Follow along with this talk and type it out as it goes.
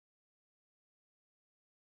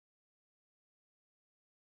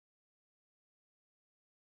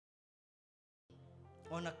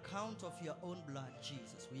On account of your own blood,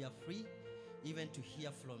 Jesus, we are free even to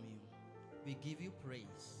hear from you. We give you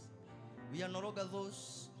praise. We are no longer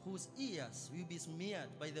those whose ears will be smeared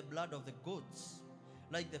by the blood of the goats,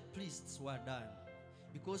 like the priests were done.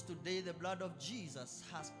 Because today the blood of Jesus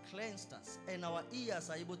has cleansed us, and our ears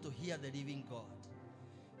are able to hear the living God.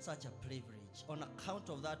 Such a privilege. On account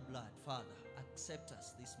of that blood, Father, accept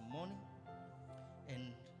us this morning,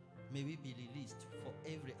 and may we be released for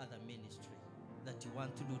every other ministry that you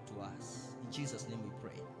want to do to us. In Jesus' name we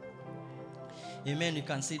pray. Amen. You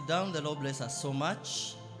can sit down. The Lord bless us so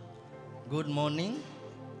much. Good morning.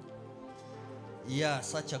 Yeah,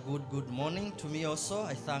 such a good morning to me also.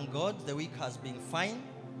 I thank God. The week has been fine.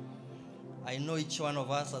 I know each one of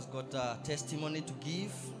us has got a testimony to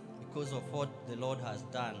give because of what the Lord has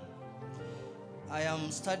done. I am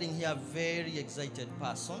standing here a very excited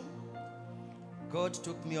person. God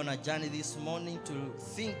took me on a journey this morning to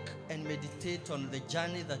think and meditate on the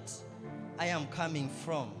journey that I am coming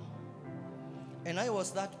from. And I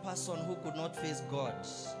was that person who could not face God.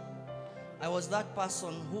 I was that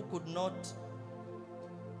person who could not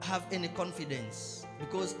have any confidence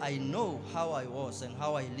because I know how I was and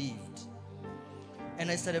how I lived.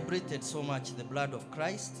 And I celebrated so much the blood of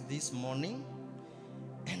Christ this morning.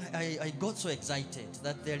 And I got so excited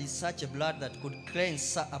that there is such a blood that could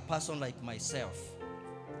cleanse a person like myself.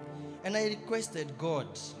 And I requested God,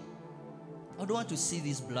 I don't want to see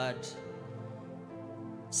this blood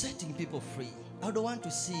setting people free. I don't want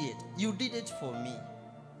to see it. You did it for me.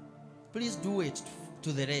 Please do it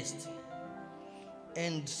to the rest.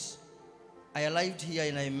 And I arrived here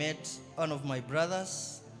and I met one of my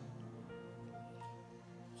brothers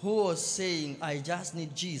who was saying, I just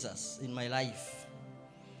need Jesus in my life.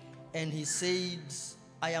 And he said,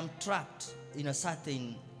 I am trapped in a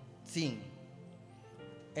certain thing.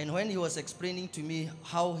 And when he was explaining to me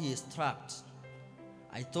how he is trapped,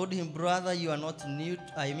 I told him, brother, you are not new.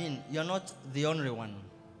 You're not the only one.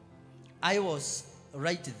 I was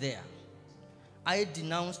right there. I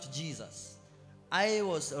denounced Jesus. I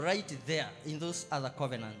was right there in those other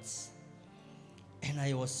covenants. And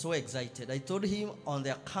I was so excited. I told him, on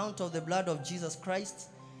the account of the blood of Jesus Christ,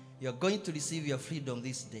 you're going to receive your freedom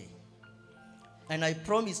this day. And I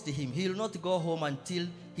promised him he will not go home until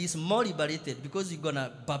he's more liberated, because you're going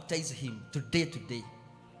to baptize him today.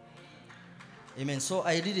 Amen. So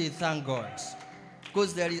I really thank God.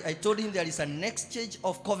 Because I told him there is an exchange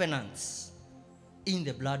of covenants in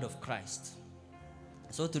the blood of Christ.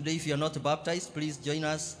 So today, if you're not baptized, please join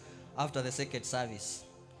us after the second service.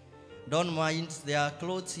 Don't mind, there are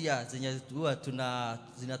clothes here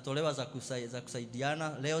zinatolewa za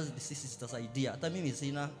kusaidiana. Leo sisi zitasaidia. Hata mimi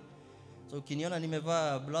sina. So ukiniona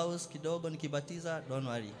nimevaa blouse kidogo nikibatiza, don't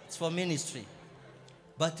worry. It's for ministry.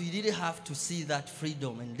 But we really have to see that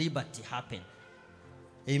freedom and liberty happen.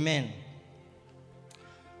 Amen.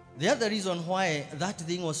 The other reason why that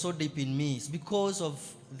thing was so deep in me is because of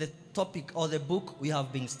the topic or the book we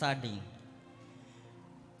have been studying.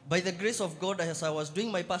 By the grace of God, as I was doing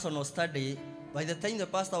my personal study, by the time the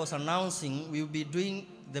pastor was announcing we will be doing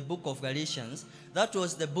the book of Galatians, that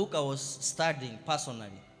was the book I was studying personally.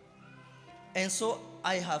 And so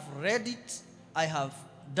I have read it, I have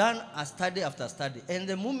done a study after study. And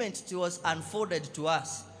the moment it was unfolded to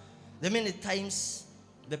us, the many times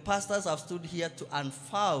the pastors have stood here to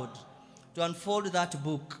unfold that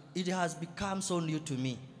book, it has become so new to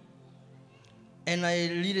me. And I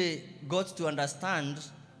really got to understand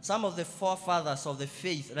some of the forefathers of the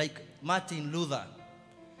faith, like Martin Luther.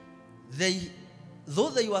 Though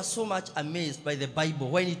they were so much amazed by the Bible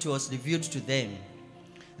when it was revealed to them,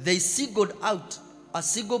 they singled out a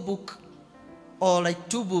single book, or like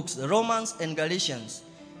two books, Romans and Galatians.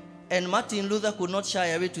 And Martin Luther could not shy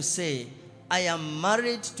away to say, I am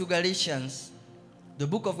married to Galatians, the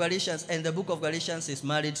book of Galatians, and the book of Galatians is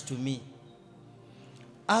married to me.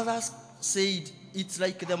 Others said, it's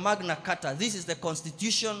like the Magna Carta. This is the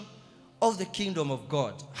constitution of the kingdom of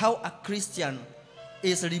God. How a Christian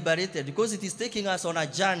is liberated, because it is taking us on a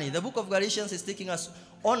journey. The book of Galatians is taking us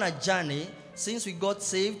on a journey. Since we got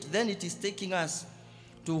saved, then it is taking us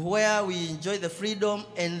to where we enjoy the freedom,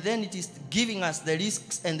 and then it is giving us the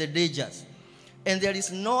risks and the dangers. And there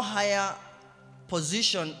is no higher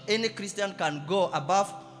position any Christian can go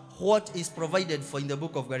above what is provided for in the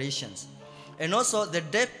book of Galatians. And also the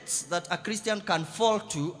depths that a Christian can fall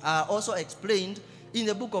to are also explained in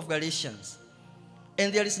the book of Galatians.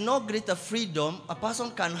 And there is no greater freedom a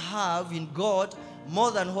person can have in God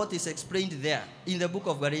more than what is explained there in the book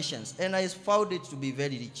of Galatians. And I found it to be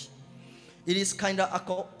very rich. It is kind of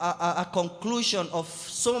a conclusion of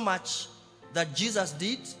so much that Jesus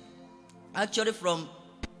did. Actually, from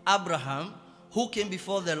Abraham, who came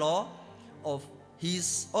before the law of,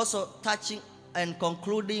 he's also touching and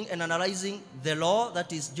concluding and analyzing the law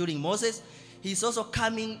that is during Moses. He's also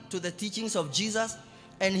coming to the teachings of Jesus,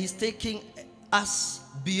 and he's taking us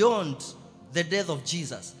beyond the death of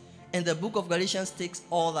Jesus. And the book of Galatians takes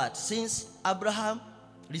all that. Since Abraham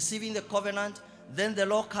receiving the covenant, then the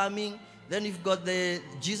law coming, then you've got the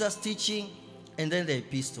Jesus teaching, and then the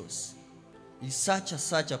epistles. It's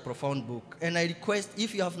such a profound book. And I request,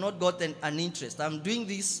 if you have not gotten an interest, I'm doing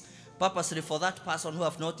this purposely for that person who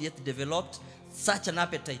have not yet developed such an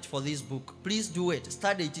appetite for this book. Please do it.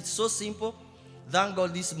 Study it. It's so simple. Thank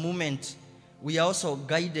God this moment we are also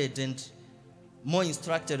guided and more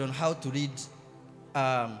instructed on how to read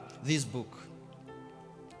this book.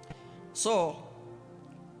 So,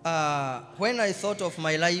 when I thought of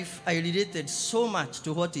my life, I related so much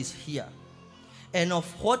to what is here. And of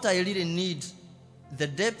what I really need, the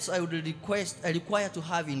depths I would require to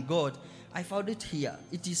have in God, I found it here.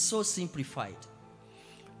 It is so simplified.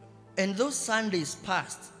 And those Sundays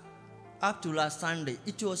past, up to last Sunday,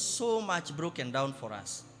 it was so much broken down for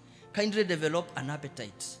us. Kindly develop an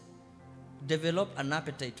appetite. Develop an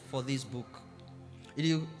appetite for this book.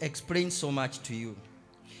 It will explain so much to you.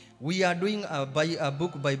 We are doing a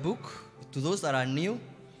book by book. To those that are new,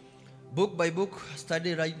 book by book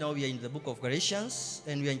study. Right now we are in the book of Galatians,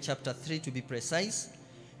 and we are in chapter 3 to be precise.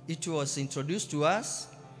 It was introduced to us,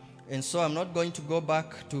 and so I'm not going to go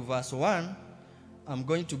back to verse 1. I'm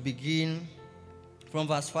going to begin from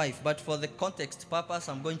verse 5, but for the context purpose,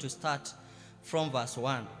 I'm going to start from verse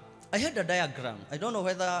 1. I had a diagram. I don't know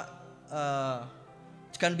whether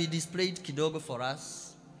it can be displayed kidogo for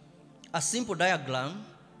us. A simple diagram.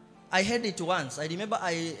 I had it once. I remember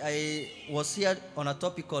I was here on a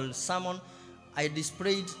topic called sermon. I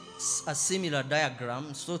displayed a similar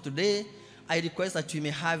diagram. So today, I request that you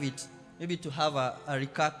may have it, maybe to have a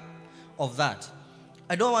recap of that.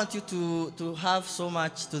 I don't want you to have so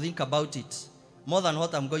much to think about it, more than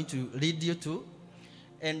what I'm going to lead you to.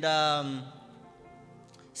 And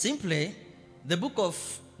simply, the book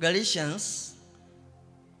of Galatians,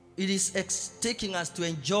 it is taking us to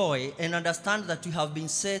enjoy and understand that we have been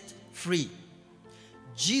set free.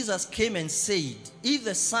 Jesus came and said, if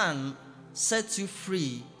the Son sets you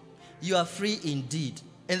free, you are free indeed.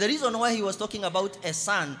 And the reason why he was talking about a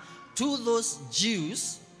son to those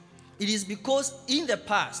Jews, it is because in the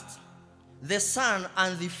past, the son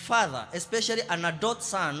and the father, especially an adult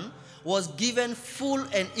son, was given full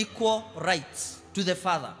and equal rights to the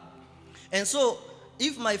father. And so,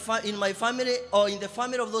 if in my family or in the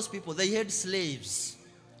family of those people, they had slaves.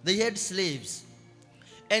 They had slaves.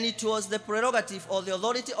 And it was the prerogative or the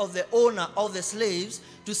authority of the owner of the slaves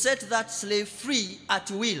to set that slave free at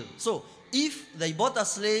will. So, if they bought a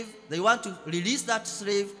slave, they want to release that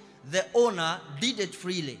slave, the owner did it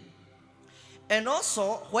freely. And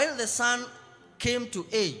also, when the son came to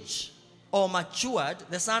age or matured,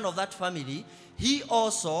 the son of that family, he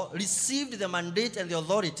also received the mandate and the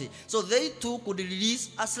authority. So they too could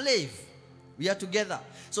release a slave. We are together.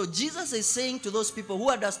 So Jesus is saying to those people who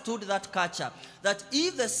understood that culture, that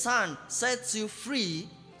if the son sets you free,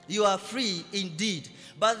 you are free indeed.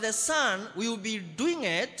 But the son will be doing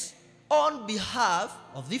it on behalf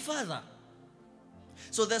of the father.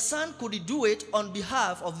 So the son could do it on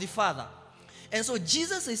behalf of the father. And so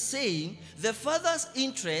Jesus is saying the father's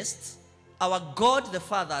interest, our God the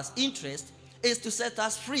Father's interest, is to set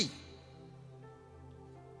us free.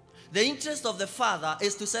 The interest of the Father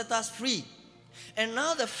is to set us free. And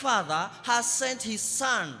now the Father has sent his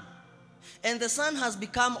Son. And the Son has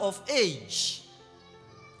become of age.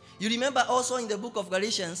 You remember also in the book of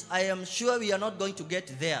Galatians, I am sure we are not going to get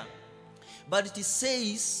there. But it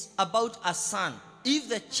says about a son. If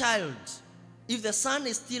the son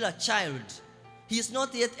is still a child, he is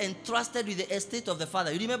not yet entrusted with the estate of the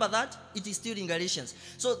father. You remember that? It is still in Galatians.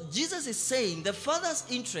 So Jesus is saying the Father's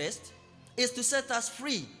interest is to set us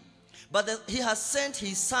free. But he has sent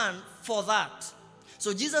his Son for that.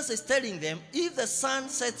 So Jesus is telling them, if the Son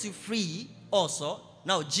sets you free also,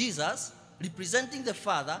 now Jesus, representing the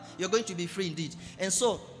Father, you're going to be free indeed. And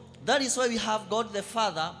so that is why we have God the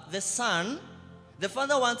Father, the Son. The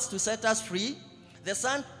Father wants to set us free. The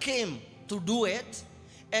Son came to do it.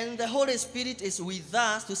 And the Holy Spirit is with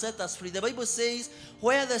us to set us free. The Bible says,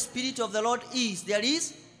 where the Spirit of the Lord is, there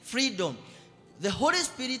is freedom. The Holy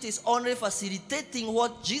Spirit is only facilitating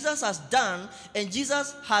what Jesus has done, and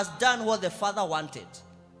Jesus has done what the Father wanted.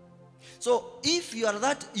 So if we are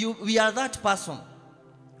that person,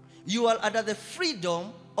 you are under the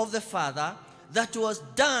freedom of the Father that was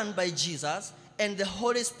done by Jesus, and the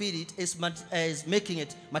Holy Spirit is making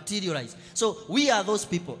it materialize. So we are those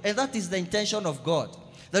people, and that is the intention of God.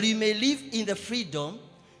 that we may live in the freedom.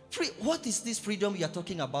 What is this freedom we are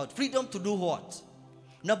talking about? Freedom to do what?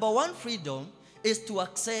 Number one freedom is to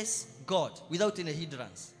access God without any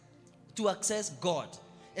hindrance. To access God.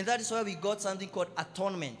 And that is why we got something called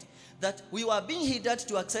atonement. That we were being hindered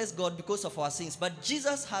to access God because of our sins. But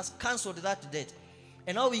Jesus has cancelled that debt.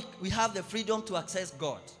 And now we have the freedom to access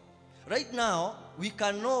God. Right now, we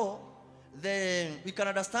can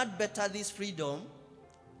understand better this freedom.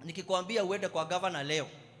 Nikikwambia uende kwa governor leo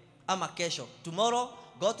ama kesho. Tomorrow,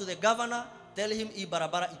 go to the governor, tell him hii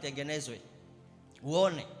barabara itengenezwe.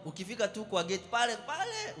 Uone, ukifika tu kwa gate pale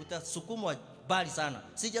utasukumwa bali sana.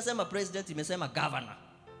 Sijasema president, imesema governor.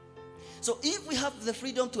 So if we have the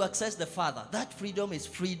freedom to access the Father, that freedom is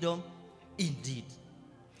freedom indeed.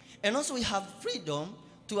 And also we have freedom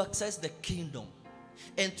to access the kingdom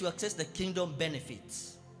and to access the kingdom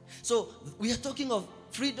benefits. So we are talking of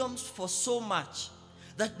freedoms for so much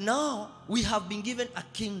that now we have been given a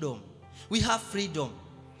kingdom. We have freedom.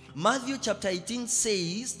 Matthew chapter 18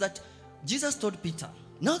 says that Jesus told Peter,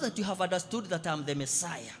 now that you have understood that I am the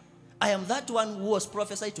Messiah, I am that one who was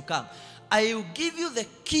prophesied to come, I will give you the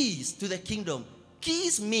keys to the kingdom.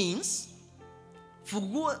 Keys means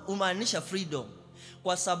funguo umaanisha freedom.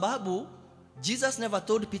 Kwa sababu Jesus never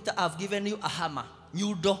told Peter, I've given you a hammer,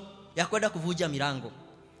 nyundo ya kwenda kuvuja milango.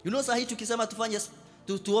 You know, sahi tukisema tufanye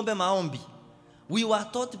tuombe maombi, we were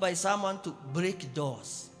taught by someone to break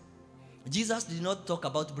doors. Jesus did not talk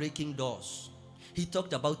about breaking doors. He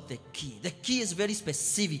talked about the key. The key is very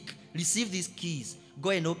specific. Receive these keys. Go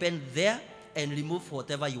and open there and remove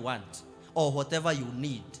whatever you want or whatever you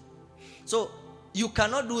need. So you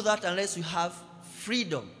cannot do that unless you have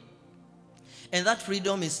freedom. And that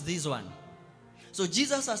freedom is this one. So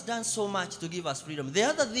Jesus has done so much to give us freedom. The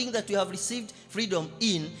other thing that we have received freedom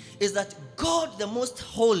in is that God, the most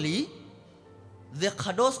holy, the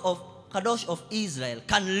Kadosh of Israel,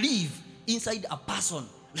 can live inside a person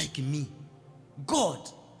like me. God,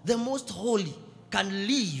 the most holy, can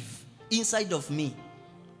live inside of me.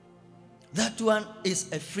 That one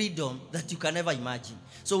is a freedom that you can never imagine.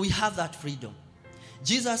 So we have that freedom.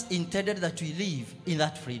 Jesus intended that we live in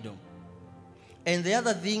that freedom. And the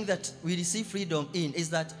other thing that we receive freedom in is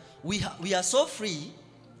that we are so free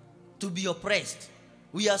to be oppressed.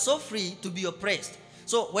 We are so free to be oppressed.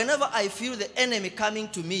 So whenever I feel the enemy coming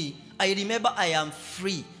to me, I remember I am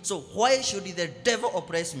free. So why should the devil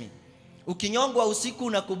oppress me? Ukinyongwa usiku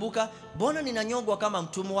unakumbuka, mbona ninanyongwa kama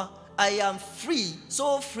mtumwa? I am free,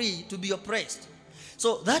 so free to be oppressed.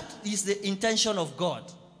 So that is the intention of God.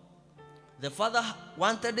 The Father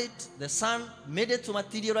wanted it, the Son made it to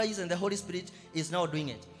materialize, and the Holy Spirit is now doing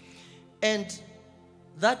it. And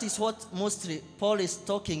that is what mostly Paul is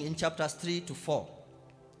talking in chapters 3 to 4.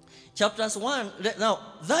 Chapters 1, now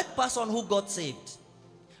that person who got saved,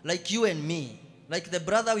 like you and me, like the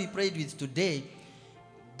brother we prayed with today,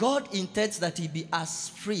 God intends that he be as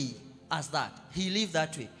free as that. He lived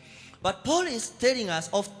that way. But Paul is telling us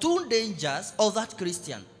of two dangers of that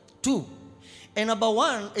Christian. Two. And number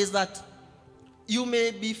one is that you may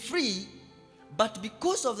be free, but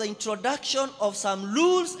because of the introduction of some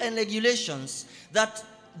rules and regulations that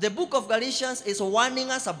the book of Galatians is warning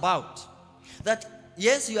us about, that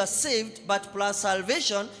yes, you are saved, but plus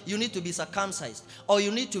salvation, you need to be circumcised, or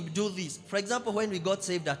you need to do this. For example, when we got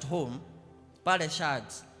saved at home, pale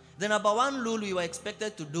shirts, the number one rule we were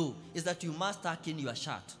expected to do is that you must tuck in your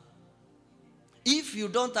shirt. If you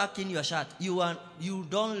don't tuck in your shirt, you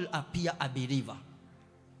don't appear a believer.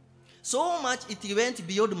 So much it went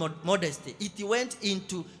beyond modesty. It went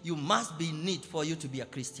into you must be neat for you to be a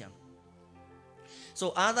Christian.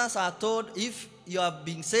 So others are told if you are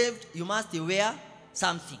being saved, you must wear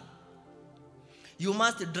something. You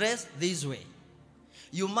must dress this way.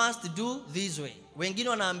 You must do this way. Wengine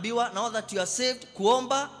wanaambiwa, now that you are saved,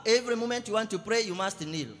 kuomba, every moment you want to pray, you must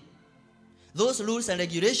kneel. Those rules and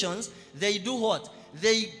regulations, they do what?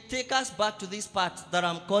 They take us back to this part that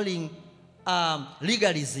I'm calling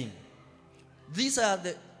legalism. These are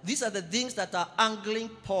the things that are angling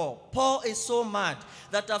Paul. Paul is so mad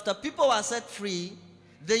that after people were set free,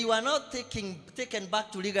 they were not taken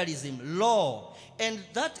back to legalism, law. And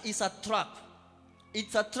that is a trap.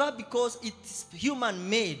 It's a trap because it's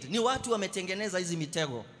human-made. Ni watu wametengeneza hizi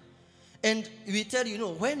mitego. And we tell you,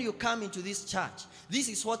 when you come into this church, this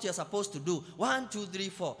is what you're supposed to do. 1, 2, 3,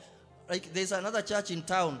 4. Like there's another church in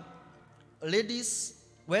town. Ladies,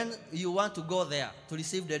 when you want to go there to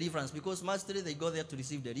receive deliverance, because mostly they go there to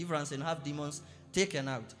receive deliverance and have demons taken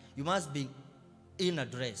out, you must be in a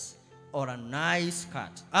dress or a nice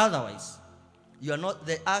skirt. Otherwise, you are not,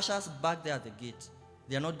 the ushers back there at the gate,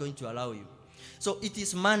 they are not going to allow you. So it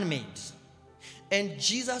is man-made. And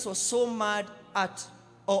Jesus was so mad at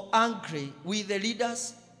or angry with the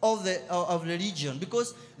leaders of religion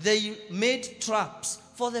because they made traps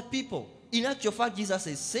for the people. In actual fact, Jesus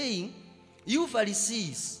is saying, you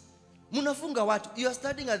Pharisees, munafunga watu, you are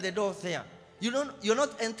standing at the door there. You're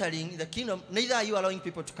not entering the kingdom, neither are you allowing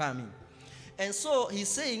people to come in. And so he's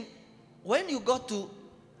saying, when you got to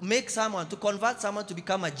to convert someone to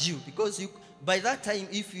become a Jew, because by that time,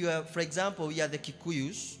 if you are, for example, we are the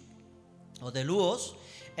Kikuyus or the Luos,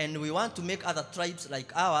 and we want to make other tribes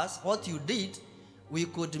like ours, what you did, we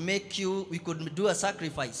could do a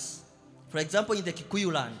sacrifice. For example, in the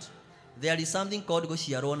Kikuyu land, there is something called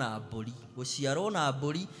Goshiarona Abori. Goshiarona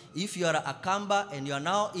Abori, if you are a Kamba and you are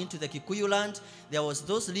now into the Kikuyu land, there were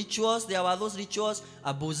those rituals,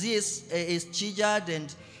 Abuzi is chijad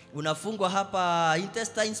and unafungwa hapa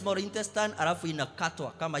intestine, small intestine, alafu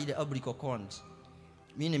inakatwa kama ile abricot corns.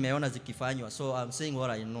 Mimi nimeona zikifanywa, so I'm saying what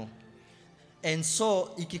I know. And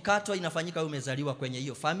so ikikatwa inafanyika umezaliwa kwenye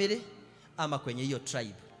hiyo family ama kwenye hiyo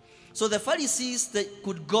tribe. So the Pharisees, they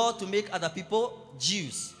could go to make other people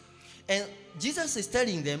Jews. And Jesus is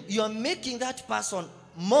telling them, you are making that person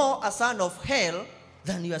more a son of hell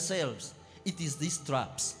than yourselves. It is these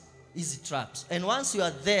traps, easy traps. And once you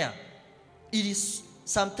are there, it is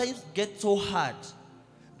sometimes get so hard.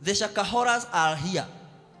 The shakahoras are here.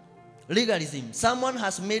 Legalism. Someone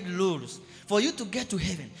has made rules. For you to get to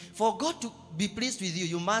heaven, for God to be pleased with you,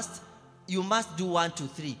 you must do 1, 2,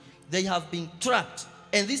 3. They have been trapped.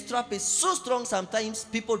 And this trap is so strong, sometimes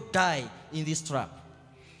people die in this trap.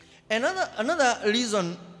 Another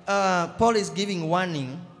reason Paul is giving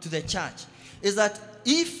warning to the church is that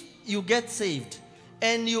if you get saved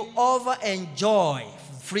and you over-enjoy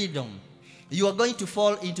freedom, you are going to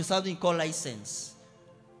fall into something called license.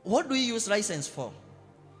 What do you use license for?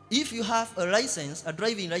 If you have a license, a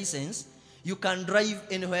driving license, you can drive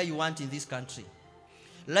anywhere you want in this country.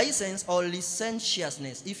 License or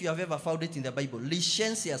licentiousness, if you have ever found it in the Bible,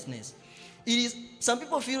 licentiousness. It is, some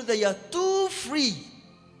people feel they are too free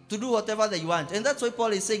to do whatever they want. And that's why Paul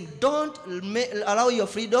is saying, don't allow your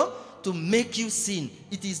freedom to make you sin.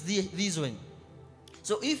 It is this way.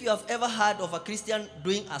 So if you have ever heard of a Christian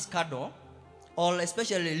doing a scandal, or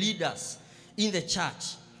especially leaders in the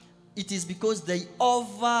church, it is because they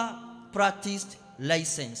over-practiced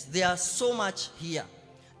license. There are so much here.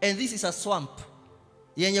 And this is a swamp.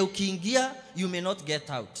 Yenye ukiingia, you may not get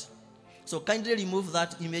out. So kindly remove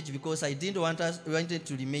that image because I didn't want it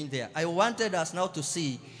to remain there. I wanted us now to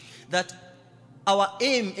see that our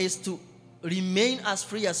aim is to remain as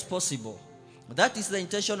free as possible. That is the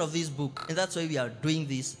intention of this book. And that's why we are doing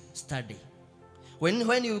this study.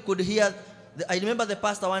 When you could hear, I remember the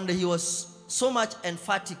pastor one day, he was so much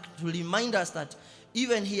emphatic to remind us that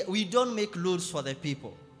even here, we don't make rules for the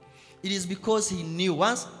people. It is because he knew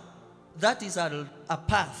once that is a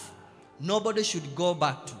path nobody should go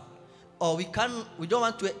back to. Or we don't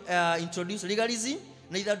want to introduce legalism,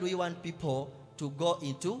 neither do we want people to go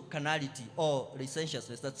into carnality or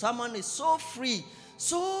licentiousness. That someone is so free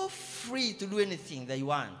to do anything they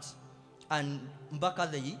want. And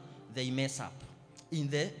mbaka they mess up in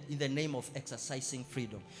the name of exercising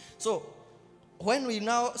freedom. So, when we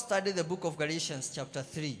now study the book of Galatians chapter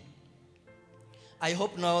 3, I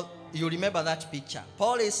hope now you remember that picture.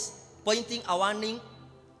 Paul is pointing a warning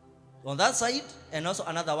on that side and also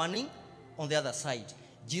another warning on the other side.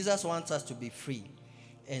 Jesus wants us to be free,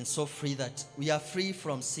 and so free that we are free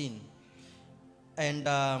from sin. And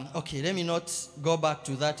okay, let me not go back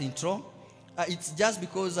to that intro. It's just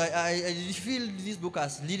because I feel this book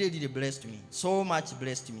has really blessed me. So much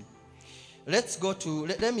blessed me. Let's go to,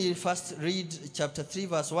 let me first read chapter 3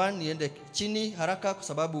 verse 1. Niende chini haraka kwa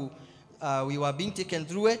sababu we were being taken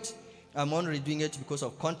through it. I'm only doing it because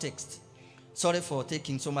of context. Sorry for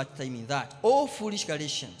taking so much time in that. O foolish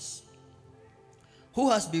Galatians, who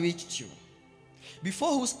has bewitched you?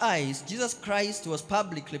 Before whose eyes Jesus Christ was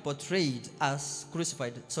publicly portrayed as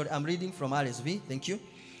crucified. Sorry, I'm reading from RSV. Thank you.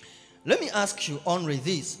 Let me ask you only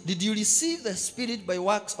this. Did you receive the Spirit by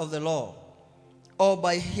works of the law, or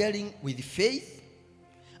by hearing with faith?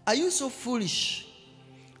 Are you so foolish?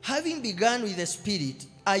 Having begun with the Spirit,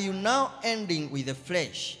 are you now ending with the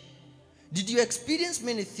flesh? Did you experience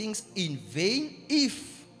many things in vain,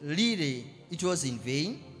 if really it was in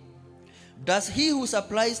vain? Does he who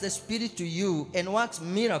supplies the Spirit to you and works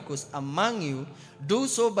miracles among you do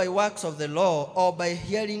so by works of the law, or by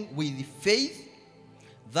hearing with faith?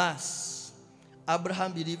 Thus,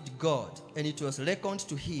 Abraham believed God, and it was reckoned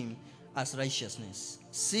to him as righteousness.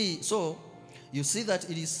 So you see that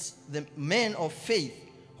it is the men of faith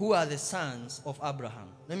who are the sons of Abraham.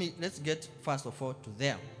 Let's get first of all to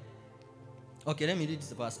them. Okay, let me read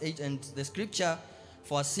verse 8. And the scripture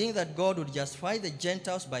foreseeing that God would justify the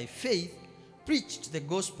Gentiles by faith, preached the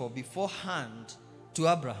gospel beforehand to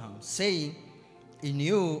Abraham, saying, in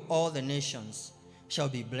you all the nations shall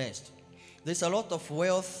be blessed. There's a lot of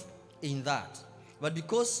wealth in that. But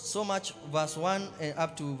because so much verse 1 and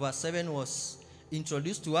up to verse 7 was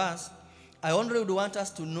introduced to us, I only would want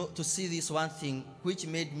us to see this one thing which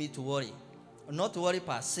made me to worry. Not worry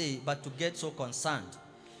per se, but to get so concerned.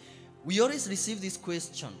 We always receive this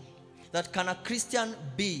question that can a Christian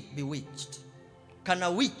be bewitched? Can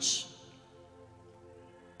a witch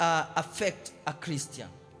affect a Christian?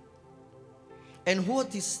 And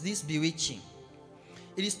what is this bewitching?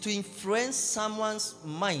 It is to influence someone's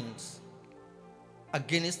mind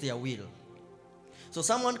against their will. So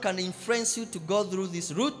someone can influence you to go through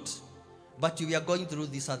this route, but you are going through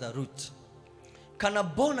this other route. Can a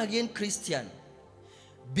born-again Christian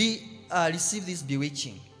receive this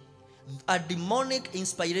bewitching? A demonic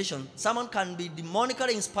inspiration. Someone can be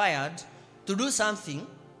demonically inspired to do something.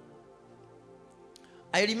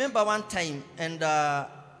 I remember one time, and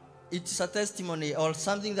it's a testimony or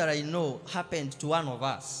something that I know happened to one of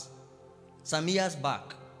us some years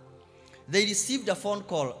back. They received a phone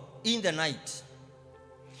call in the night.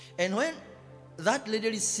 And when that lady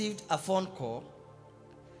received a phone call,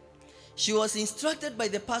 she was instructed by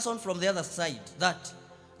the person from the other side that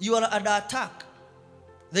you are under attack.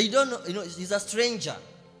 They don't know, he's a stranger.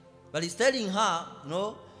 But he's telling her,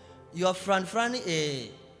 you are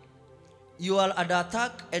you are under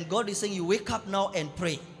attack, and God is saying you wake up now and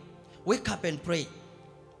pray. Wake up and pray.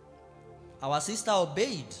 Our sister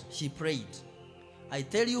obeyed. She prayed. I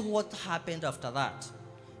tell you what happened after that.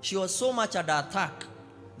 She was so much under attack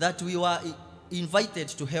that we were invited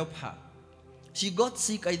to help her. She got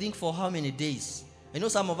sick, I think, for how many days? I know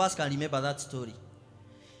some of us can remember that story.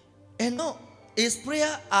 And no,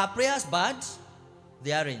 are prayers bad?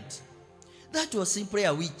 They aren't. That was simply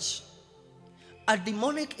a witch. A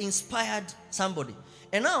demonic inspired somebody.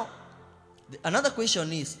 And now, another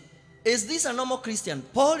question is this a normal Christian?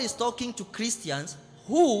 Paul is talking to Christians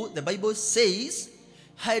who, the Bible says,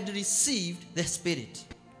 had received the Spirit.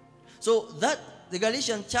 So that the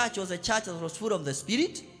Galatian church was a church that was full of the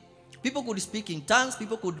Spirit. People could speak in tongues.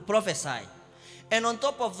 People could prophesy. And on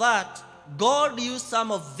top of that, God used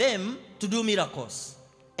some of them to do miracles.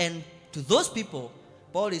 And to those people,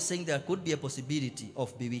 Paul is saying there could be a possibility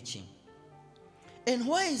of bewitching. And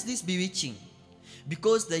why is this bewitching?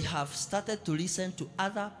 Because they have started to listen to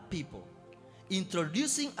other people,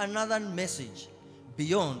 introducing another message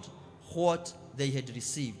beyond what they had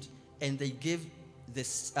received. And they gave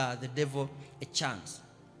the devil a chance.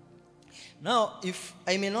 Now, if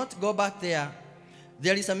I may not go back there,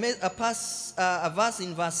 there is a verse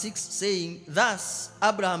in verse 6 saying, thus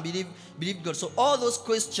Abraham believed God. So all those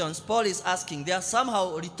questions Paul is asking, they are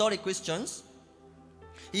somehow rhetoric questions.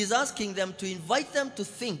 He is asking them to invite them to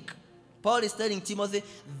think. Paul is telling Timothy,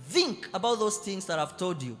 think about those things that I've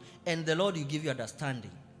told you, and the Lord will give you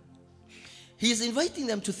understanding. He is inviting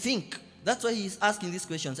them to think. That's why he is asking these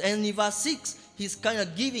questions. And in verse 6, he's kind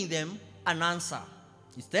of giving them an answer.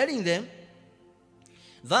 He's telling them,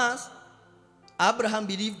 thus, Abraham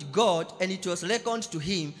believed God, and it was reckoned to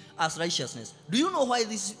him as righteousness. Do you know why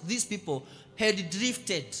these people had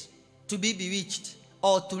drifted to be bewitched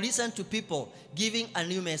or to listen to people giving a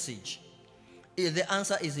new message? The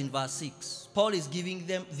answer is in verse 6. Paul is giving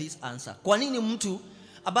them this answer. Kwa nini mtu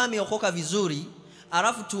ambaye ameokoka vizuri,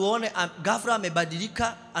 alafu tuone ghafla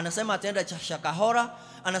amebadilika, anasema ataenda Shakahora,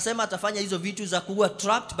 anasema atafanya hizo vitu za kuwa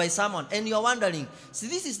trapped by someone, and you are wondering, see,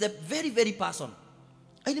 this is the very, very person.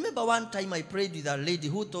 I remember one time I prayed with a lady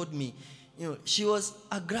who told me, she was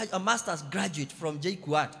a master's graduate from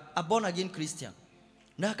JKUAT, a born-again Christian.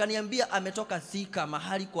 Na akaniambia ametoka Thika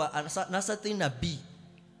mahali kwa Nasati Nabii,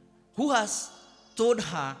 who has told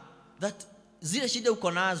her that zile shida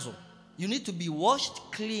uko nazo, you need to be washed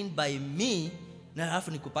clean by me, na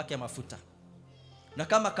halafu nikupake mafuta. Na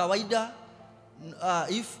kama kawaida,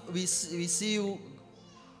 if we see you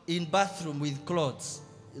in bathroom with clothes,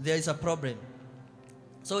 there is a problem.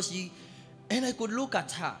 So and I could look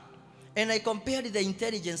at her, and I compared the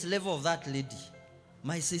intelligence level of that lady,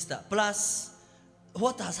 my sister, plus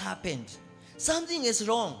what has happened. Something is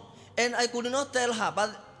wrong, and I could not tell her,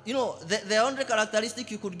 but the only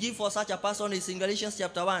characteristic you could give for such a person is in Galatians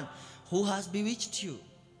chapter 1, who has bewitched you.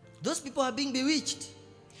 Those people are being bewitched.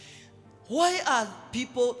 Why are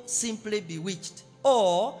people simply bewitched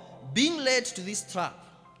or being led to this trap?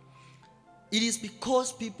 It is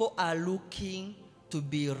because people are looking to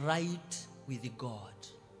be right with God.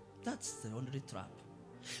 That's the only trap.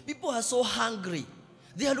 People are so hungry.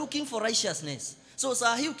 They are looking for righteousness. So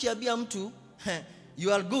sahi ukiambia mtu,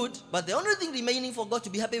 You are good, but the only thing remaining for God to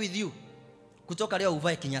be happy with you, kutoka leo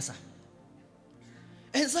uvae kinyasa.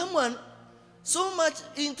 And someone so much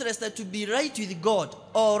interested to be right with God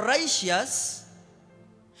or righteous,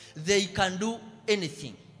 they can do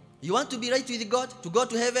anything. You want to be right with God, to go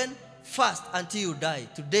to heaven, fast until you die.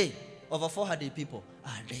 Today, over 400 people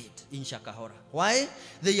are dead in Shakahora. Why?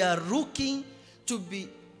 They are looking to be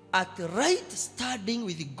at right standing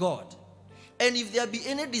with God. And if there be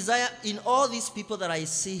any desire in all these people that I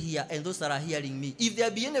see here and those that are hearing me, if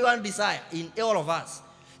there be any one desire in all of us,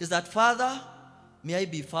 is that, Father, may I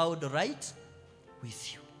be found right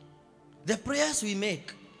with you. The prayers we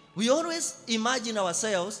make, we always imagine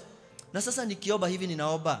ourselves, na sasa nikiomba hivi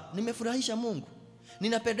ninaomba, nimefurahisha Mungu,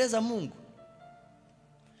 ninapendeza Mungu.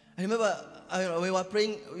 I remember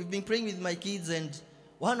we've been praying with my kids, and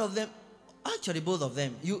one of them, actually both of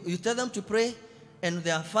them, you tell them to pray, and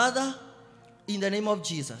their Father, in the name of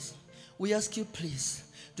Jesus, we ask you please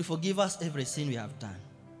to forgive us every sin we have done.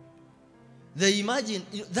 They imagine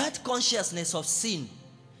that consciousness of sin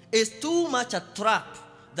is too much a trap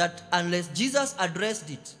that unless Jesus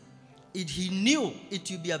addressed it, he knew it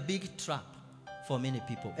would be a big trap for many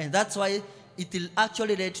people. And that's why it will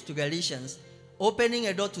actually lead to Galatians, opening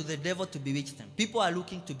a door to the devil to bewitch them. People are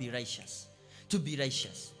looking to be righteous. To be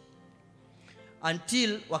righteous.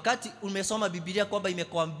 Until wakati umesoma Biblia kwamba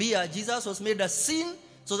imekwambia Jesus was made a sin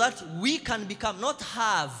so that we can become, not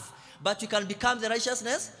have, but we can become the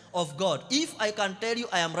righteousness of God. If I can tell you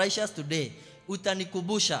I am righteous today,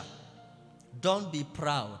 utanikubusha. Don't be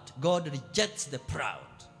proud. God rejects the proud,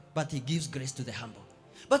 but he gives grace to the humble.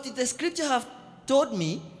 But the scripture have told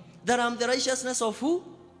me that I'm the righteousness of who?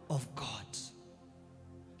 Of God.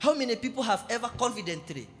 How many people have ever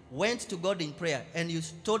confidently went to God in prayer and you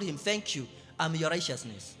told him, thank you, I'm your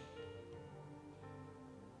righteousness?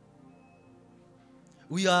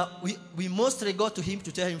 We mostly go to him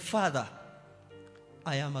to tell him, Father,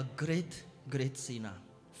 I am a great, great sinner.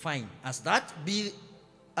 Fine. As that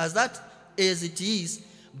as it is,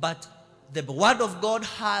 but the word of God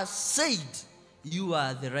has said you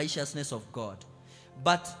are the righteousness of God.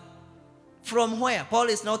 But from where? Paul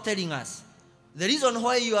is now telling us the reason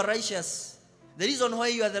why you are righteous, the reason why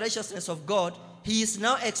you are the righteousness of God, he is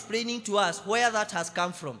now explaining to us where that has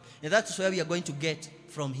come from. And that is where we are going to get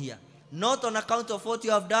from here. Not on account of what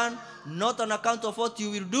you have done, not on account of what you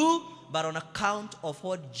will do, but on account of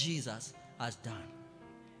what Jesus has done.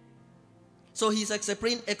 So he's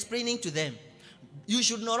explaining to them, you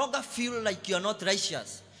should no longer feel like you are not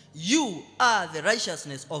righteous. You are the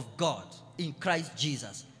righteousness of God in Christ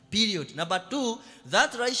Jesus. Period. Number two,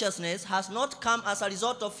 that righteousness has not come as a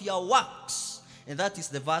result of your works. And that is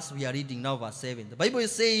the verse we are reading now, verse 7. The Bible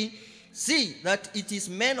is saying, see that it is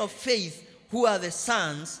men of faith who are the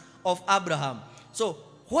sons of Abraham. So,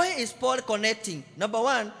 why is Paul connecting? Number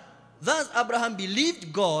one, thus Abraham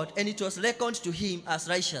believed God and it was reckoned to him as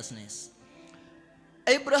righteousness.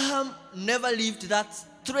 Abraham never lived that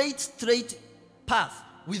straight path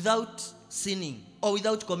without sinning or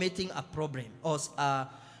without committing a problem or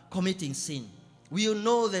committing sin. We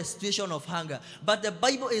know the situation of hunger. But the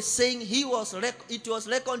Bible is saying it was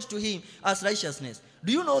reckoned to him as righteousness.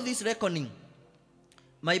 Do you know this reckoning?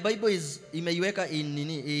 My Bible is imeiweka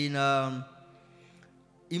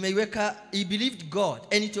imeiweka, he believed God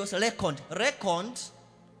and it was reckoned. Reckoned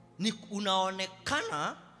ni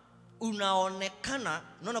unaonekana,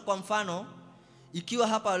 naona kwa mfano, ikiwa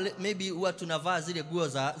hapa maybe huwa tunavaa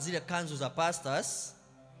zile kanzu za pastors,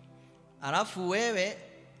 alafu wewe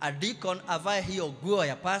a deacon avae hiyo guo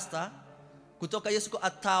ya pastor, kutoka Yesu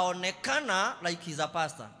ataonekana like he's a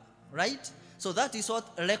pastor, right? So that is what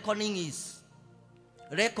reckoning is.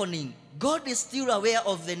 Reckoning. God is still aware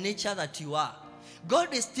of the nature that you are.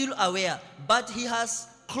 God is still aware, but he has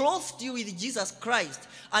clothed you with Jesus Christ.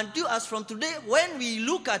 Until as from today, when we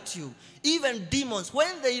look at you, even demons,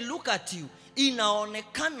 when they look at you,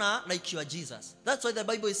 inaonekana like you are Jesus. That's why the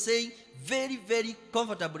Bible is saying very, very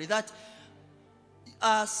comfortably that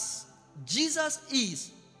as Jesus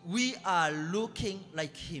is, we are looking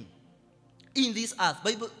like him in this earth.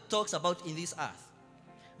 Bible talks about in this earth.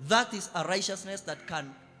 That is a righteousness that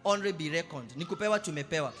can only be reckoned. Nikupewa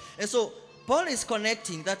tumepewa. And so Paul is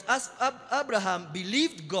connecting that as Abraham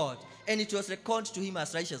believed God and it was reckoned to him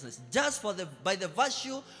as righteousness just by the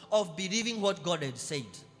virtue of believing what God had said.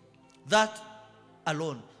 That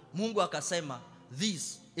alone. Mungu akasema,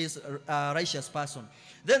 this is a righteous person.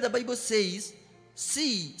 Then the Bible says,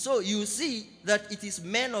 see, so you see that it is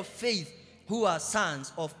men of faith who are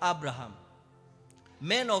sons of Abraham.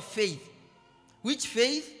 Men of faith. Which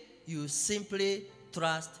faith? You simply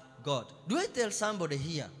trust God. Do I tell somebody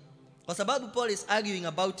here? Kwa sababu Paul is arguing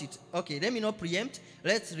about it. Okay, let me not preempt.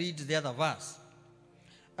 Let's read the other verse.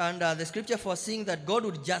 And the scripture foreseeing that God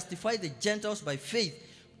would justify the Gentiles by faith,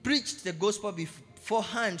 preached the gospel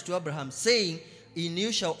beforehand to Abraham, saying, in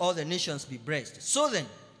you shall all the nations be blessed. So then,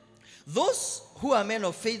 those who are men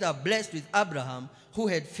of faith are blessed with Abraham, who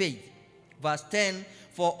had faith. Verse 10,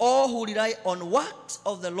 for all who rely on works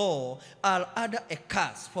of the law are under a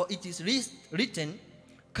curse. For it is written,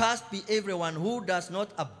 cursed be everyone who does not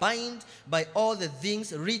abide by all the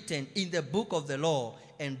things written in the book of the law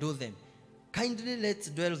and do them. Kindly let's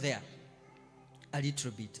dwell there a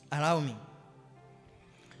little bit. Allow me.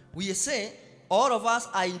 We say all of us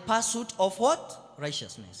are in pursuit of what?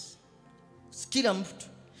 Righteousness. Kila mtu.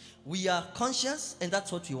 We are conscious and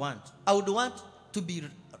that's what we want. I would want to be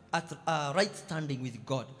at right standing with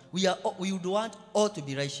God. We would want all to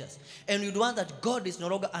be righteous. And we would want that God is no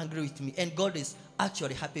longer angry with me and God is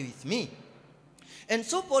actually happy with me. And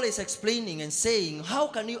so Paul is explaining and saying, how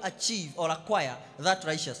can you achieve or acquire that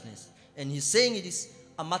righteousness? And he's saying it is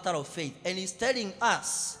a matter of faith. And he's telling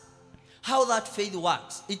us how that faith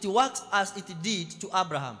works. It works as it did to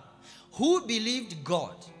Abraham, who believed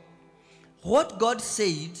God. What God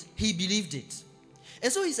said, he believed it.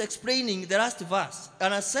 And so he's explaining the last verse.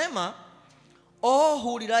 Anasema, all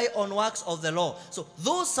who rely on works of the law. So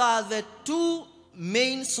those are the two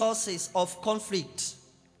main sources of conflict.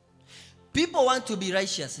 People want to be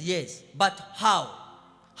righteous, yes. But how?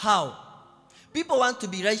 How? People want to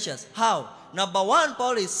be righteous. How? Number one,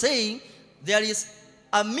 Paul is saying there is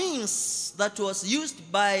a means that was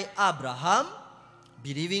used by Abraham,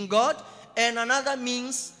 believing God, and another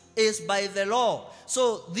means is by the law.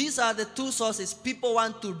 So these are the two sources. People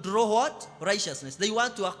want to draw what? Righteousness. They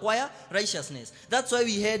want to acquire righteousness. That's why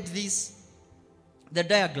we had the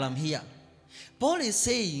diagram here. Paul is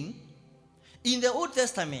saying, in the Old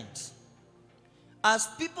Testament, as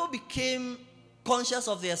people became conscious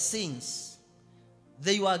of their sins,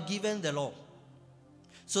 they were given the law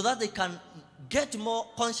so that they can get more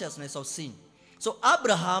consciousness of sin. So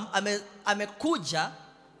Abraham amekuja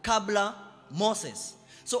kabla Moses.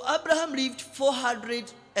 So Abraham lived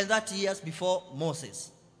 430 years before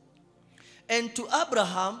Moses. And to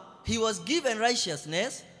Abraham, he was given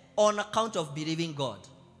righteousness on account of believing God.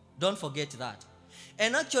 Don't forget that.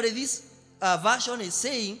 And actually this version is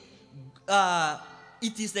saying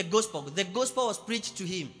it is the gospel. The gospel was preached to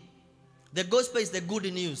him. The gospel is the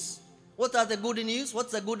good news. What are the good news?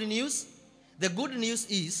 What's the good news? The good news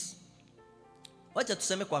is, wacha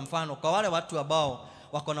tuseme kwa mfano, kwa wale watu ambao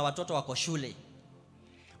wako na watoto wako shule.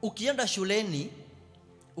 Ukienda shuleni,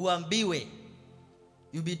 uambiwe,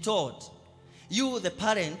 you be told, you the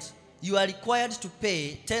parent, you are required to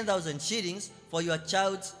pay 10,000 shillings for your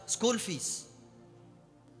child's school fees.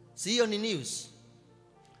 See hiyo ni news.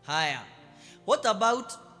 Haya. What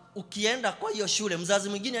about ukienda kwa hiyo shule, mzazi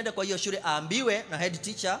mwingine aende kwa hiyo shule aambiwe na head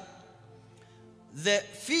teacher, the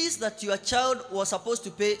fees that your child was supposed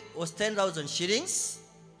to pay was 10,000 shillings,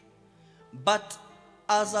 but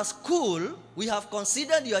as a school, we have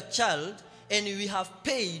considered your child and we have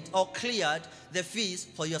paid or cleared the fees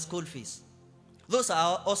for your school fees. Those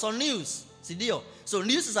are also news. Sidio? So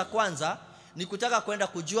news za kwanza ni kutaka kwenda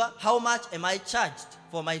kujua how much am I charged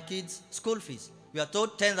for my kids' school fees. We are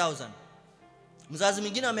told 10,000. Mzazi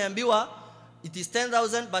mwingine ameambiwa it is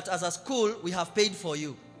 10,000 but as a school we have paid for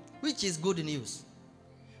you. Which is good news.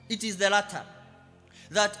 It is the latter.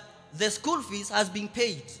 That the school fees has been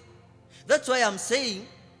paid. That's why I'm saying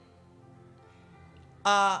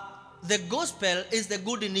the gospel is the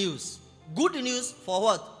good news. Good news for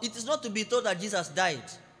what? It is not to be told that Jesus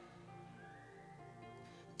died.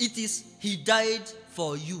 It is he died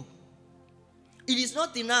for you. It is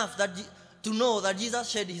not enough to know that Jesus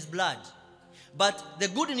shed his blood. But the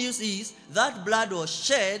good news is that blood was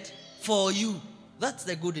shed for you. That's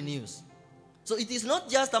the good news. So it is not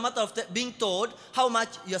just a matter of being told how much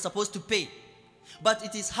you are supposed to pay, but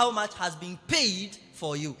it is how much has been paid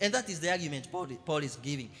for you. And that is the argument Paul is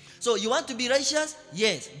giving. So you want to be righteous?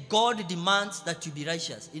 Yes. God demands that you be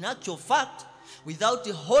righteous. In actual fact, without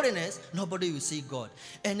the holiness, nobody will see God.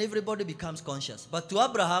 And everybody becomes conscious. But to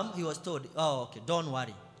Abraham, he was told, oh, okay, don't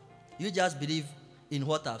worry. You just believe in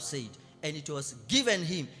what I've said. And it was given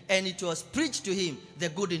him, and it was preached to him, the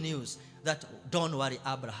good news, that don't worry,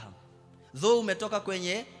 Abraham. Though umetoka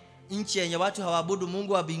kwenye nchi yenye watu hawabudu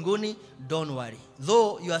Mungu wa mbinguni, don't worry.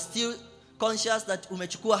 Though you are still conscious that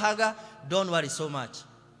umechukua Hagar, don't worry so much.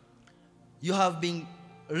 You have been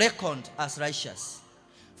reckoned as righteous.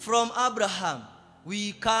 From Abraham,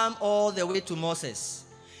 we come all the way to Moses.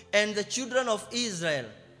 And the children of Israel,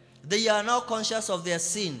 they are now conscious of their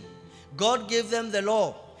sin. God gave them the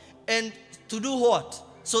law. And to do what?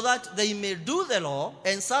 so that they may do the law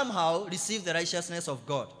and somehow receive the righteousness of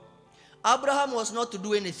God. Abraham was not to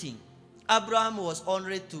do anything. Abraham was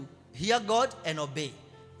only to hear God and obey.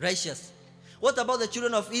 Righteous. What about the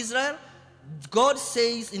children of Israel? God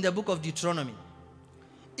says in the book of Deuteronomy,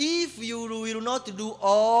 if you will not do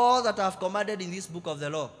all that I have commanded in this book of the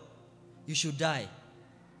law, you should die.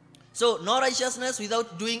 So, no righteousness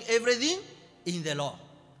without doing everything in the law.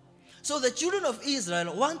 So the children of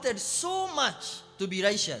Israel wanted so much to be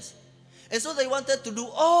righteous. And so they wanted to do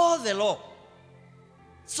all the law.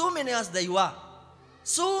 So many as they were.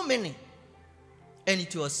 So many. And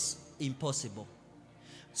it was impossible.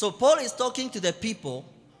 So Paul is talking to the people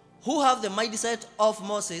who have the mindset of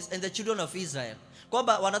Moses and the children of Israel.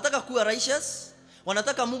 Kwamba wanataka kuwa righteous,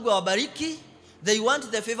 wanataka Mungu awabariki, they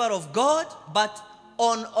want the favor of God, but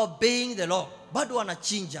on obeying the law. Bado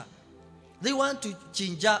wanachinja. They want to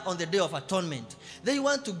chinja on the day of atonement. They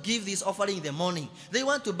want to give this offering in the morning. They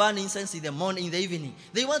want to burn incense in the morning, in the evening.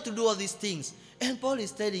 They want to do all these things. And Paul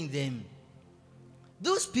is telling them,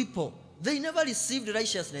 those people, they never received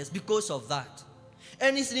righteousness because of that.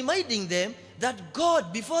 And he's reminding them that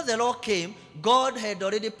God, before the law came, God had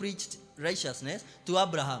already preached righteousness to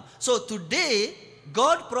Abraham. So today,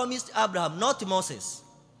 God promised Abraham, not Moses.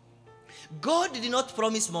 God did not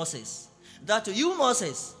promise Moses that you,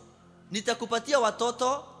 Moses, nitakupatia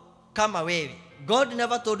watoto kama wewe. God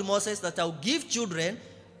never told Moses that I will give children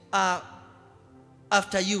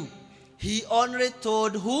after you. He only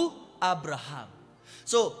told who? Abraham.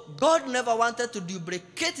 So God never wanted to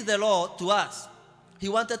duplicate the law to us. He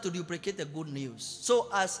wanted to duplicate the good news. So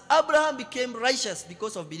as Abraham became righteous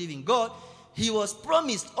because of believing God, he was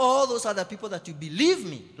promised all those other people that you believe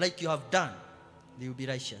me like you have done, they will be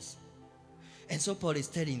righteous. And so Paul is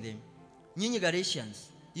telling them, Nyinyi Galatians,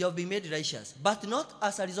 you have been made righteous, but not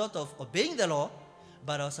as a result of obeying the law,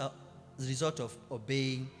 but as a result of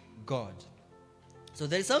obeying God. So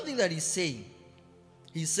there is something that he's saying.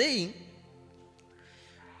 He's saying,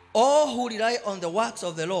 all who rely on the works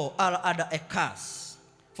of the law are under a curse.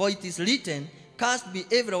 For it is written, cursed be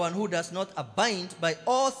everyone who does not abide by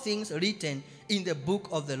all things written in the book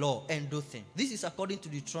of the law and do them. This is according to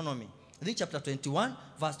Deuteronomy, I think chapter 21,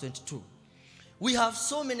 verse 22. We have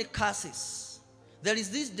so many curses. There is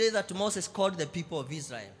this day that Moses called the people of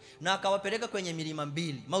Israel. Na akawapeleka kwenye milima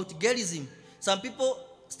mbili. Mount Gerizim. Some people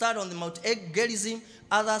start on the Mount Gerizim,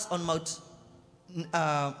 others on Mount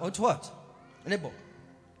what? Nebo.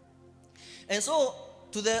 And so,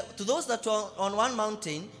 to those that were on one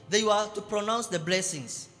mountain, they were to pronounce the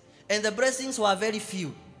blessings. And the blessings were very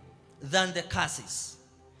few than the curses.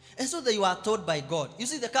 And so they were told by God. You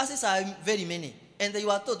see, the curses are very many. And they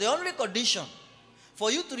were told, the only condition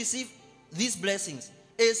for you to receive these blessings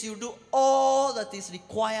is you do all that is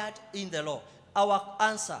required in the law. Our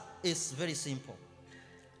answer is very simple.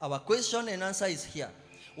 Our question and answer is here.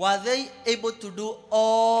 Were they able to do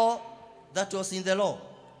all that was in the law?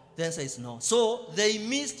 The answer is no. So they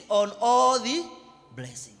missed on all the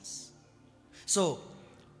blessings. So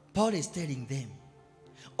Paul is telling them,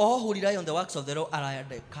 all who rely on the works of the law are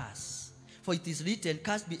under a curse. For it is written,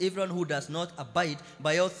 cursed be everyone who does not abide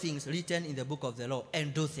by all things written in the book of the law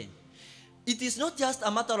and do them. It is not just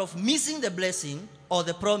a matter of missing the blessing or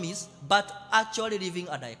the promise, but actually living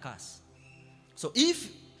under a curse. So if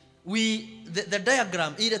the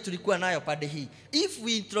diagram, if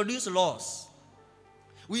we introduce laws,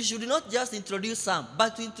 we should not just introduce some,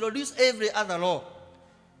 but to introduce every other law.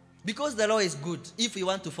 Because the law is good if we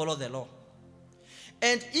want to follow the law.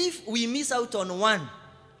 And if we miss out on one,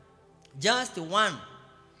 just one.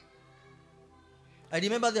 I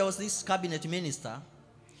remember there was this cabinet minister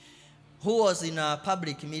who was in a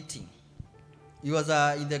public meeting. He was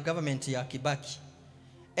in the government here, Kibaki.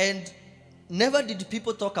 And never did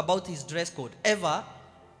people talk about his dress code, ever,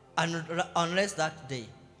 unless that day.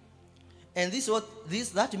 And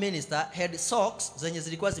that minister had socks zenye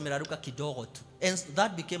zilikuwa zimeraruka kidogo tu. And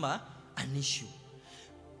that became an issue.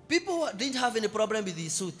 People didn't have any problem with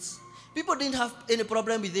his suits. People didn't have any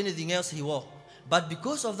problem with anything else he wore. But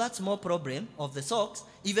because of that small problem of the socks,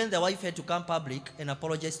 even the wife had to come public and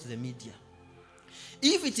apologize to the media.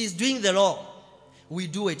 If it is doing the law, we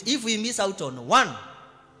do it. If we miss out on one,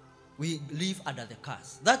 we live under the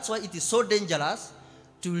curse. That's why it is so dangerous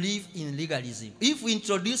to live in legalism. If we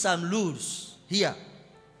introduce some rules here,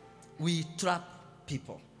 we trap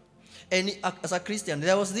people. And as a Christian,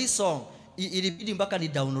 there was this song, ilibidi mpaka ni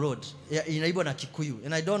download, inaibwa na Kikuyu.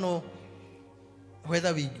 And I don't know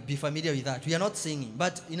whether we be familiar with that. We are not singing,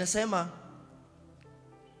 but inasema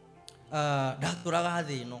daturaga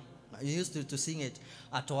thino. We used to sing it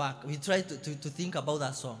at work. We tried to think about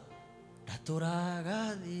that song.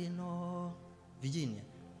 Daturaga thino. Virginia.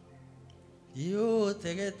 Dio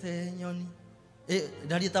tegete nyoni.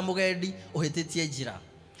 Darita mugendi uhititie njira.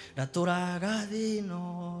 Ndaturaga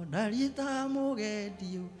thino, darita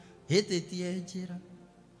mugendi uhititie njira.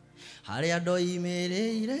 Haria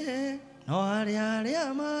ndoimirire, no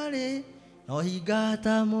haria mari, no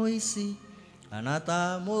hingata muici,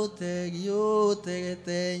 anata mutegi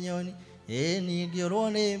utegete nyoni. Let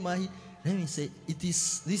me say,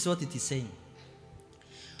 this is what it is saying.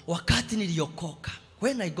 Wakati niliokoka,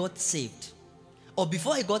 when I got saved, or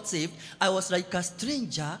before I got saved, I was like a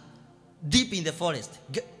stranger deep in the forest,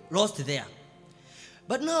 lost there.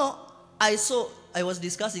 But now, I was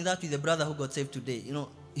discussing that with the brother who got saved today. You know,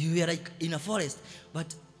 you were like in a forest,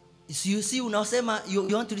 but you see, unasema you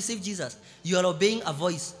want to receive Jesus. You are obeying a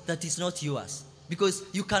voice that is not yours. Because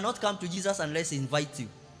you cannot come to Jesus unless he invites you.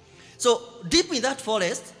 So, deep in that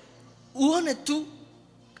forest, we wanted to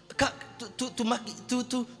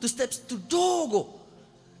steps to dogo.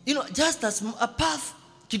 You know, just as a path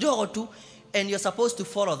kidogo to, and you're supposed to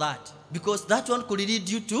follow that. Because that one could lead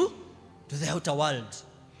you to the outer world.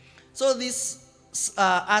 So this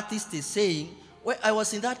artist is saying, well, I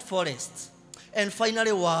was in that forest. And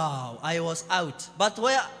finally, wow, I was out. But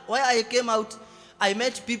where I came out, I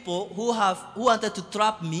met people who wanted to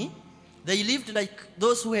trap me. They lived like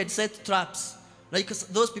those who had set traps, like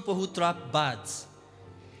those people who trap birds.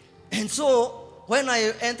 And so, when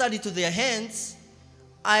I entered into their hands,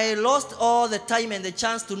 I lost all the time and the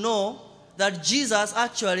chance to know that Jesus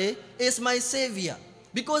actually is my Savior.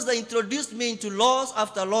 Because they introduced me into laws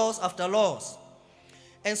after laws after laws.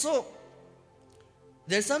 And so,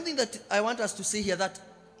 there's something that I want us to see here, that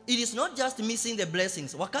it is not just missing the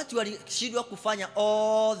blessings. Wakati walishindwa kufanya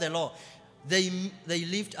all the law, they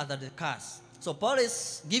lived under the curse. So Paul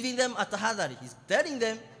is giving them a tahadhari. He's telling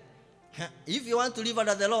them, if you want to live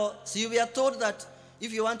under the law, so we are told that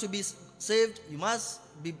if you want to be saved, you must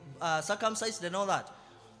be circumcised and all that.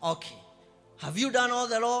 Okay. Have you done all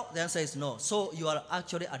the law? The answer is no. So you are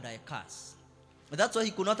actually under a curse. But that's why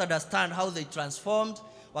he could not understand how they transformed.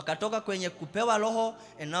 Wakatoka kwenye kupewa roho,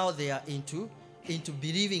 and now they are into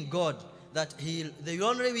believing God, that they will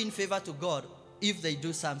only win favor to God if they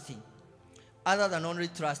do something other than only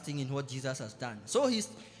trusting in what Jesus has done.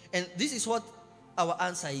 And this is what our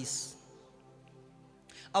answer is.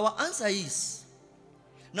 Our answer is,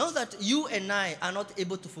 now that you and I are not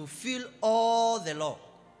able to fulfill all the law,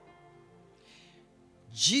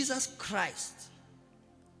 Jesus Christ,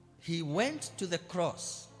 he went to the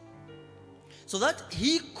cross so that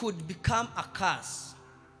he could become a curse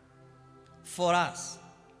for us.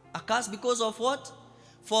 A curse because of what?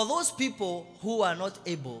 For those people who are not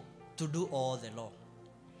able to do all the law.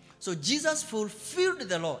 So Jesus fulfilled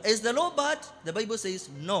the law. Is the law bad? The Bible says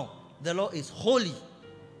no. The law is holy.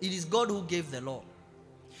 It is God who gave the law.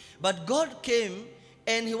 But God came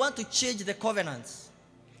and he wants to change the covenants.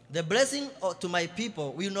 The blessing to my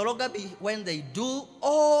people will no longer be when they do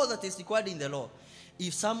all that is required in the law.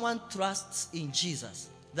 If someone trusts in Jesus,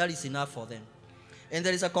 that is enough for them. And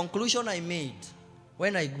there is a conclusion I made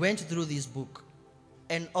when I went through this book,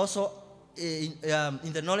 and also in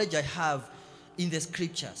the knowledge I have in the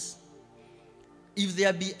scriptures. If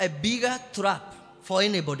there be a bigger trap for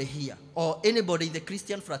anybody here, or anybody in the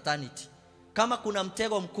Christian fraternity, kama kuna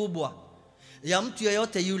mtego mkubwa ya mtu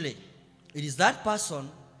yoyote yule, it is that person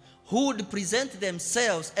who would present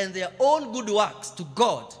themselves and their own good works to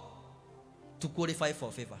God to qualify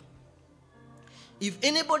for favor. If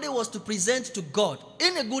anybody was to present to God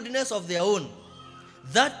any goodness of their own,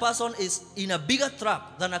 that person is in a bigger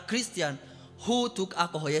trap than a Christian who took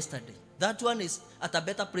alcohol yesterday. That one is at a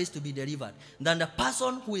better place to be delivered than the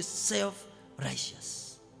person who is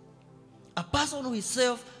self-righteous. A person who is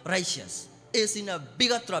self-righteous is in a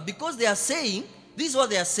bigger trap, because they are saying, this is what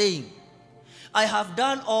they are saying: I have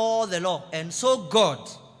done all the law, and so God,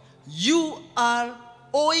 you are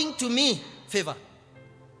owing to me favor.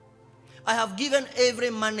 I have given every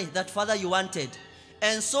money that, Father, you wanted,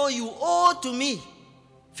 and so you owe to me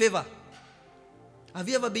favor. Have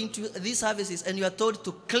you ever been to these services and you are told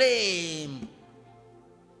to claim?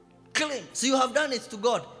 Claim. So you have done it to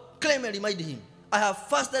God. Claim and remind him. I have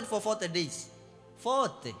fasted for 40 days.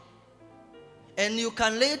 40. And you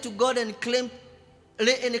can lay to God and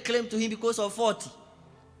lay any claim to him because of 40.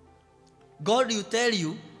 God will tell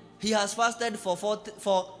you he has fasted for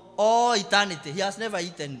all eternity. He has never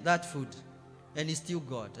eaten that food. And he's still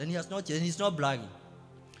God. And he's not bragging.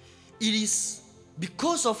 It is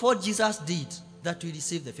because of what Jesus did that we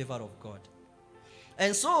receive the favor of God.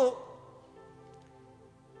 And so,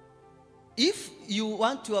 if you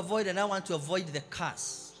want to avoid, and I want to avoid the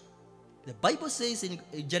curse, the Bible says in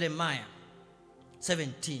Jeremiah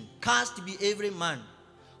 17, cursed be every man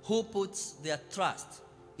who puts their trust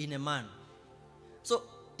in a man. So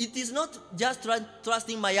it is not just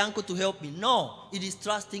trusting my uncle to help me. No, it is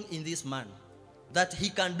trusting in this man. That he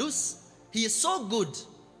can do, he is so good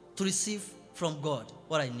to receive from God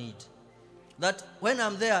what I need. That when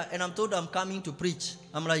I'm there and I'm told I'm coming to preach,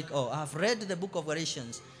 I'm like, oh, I've read the book of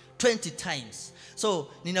Galatians 20 times. So,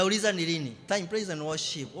 ninauliza ni lini? Time, praise and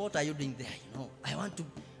worship. What are you doing there? You know, I want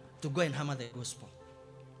to go and hammer the gospel.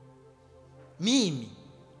 Mimi,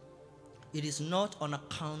 it is not on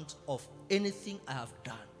account of anything I have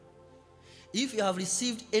done. If you have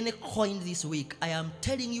received any coin this week, I am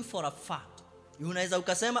telling you for a fact. Unaweza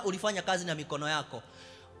ukasema ulifanya kazi na mikono yako.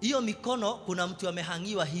 Hiyo mikono kuna mtu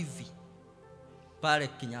amehangiwa hivi pale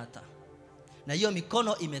Kenyatta. Na hiyo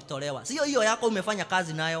mikono imetolewa. Sio hiyo yako umefanya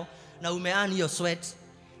kazi nayo na umeani hiyo sweat.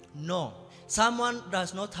 No. Someone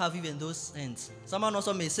does not have even those hands. Someone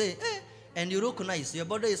also may say, and you look nice. Your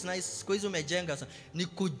body is nice. Siku hizi umejenga. Ni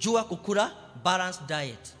kujua kukula balanced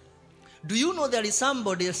diet. Do you know there is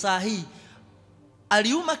somebody sahi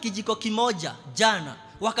aliuma kijiko kimoja jana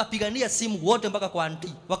wakapigania simu wote mpaka kwa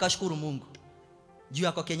auntie wakashukuru Mungu. Juu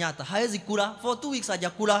yako Kenyatta haezi kula for 2 weeks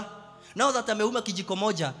hajakula. Now that ameuma kijiko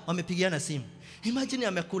moja wamepigiana simu. Imagine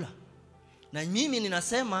amekula. Na mimi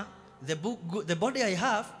ninasema the body I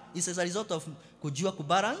have is as a result of kujua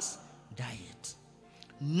kubalance diet.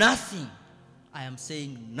 Nothing, I am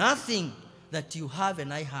saying nothing that you have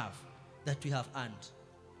and I have that we have earned.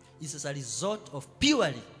 Is as a result of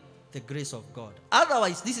purely the grace of God.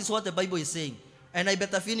 Otherwise, this is what the Bible is saying. And I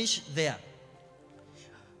better finish there.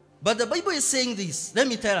 But the Bible is saying this. Let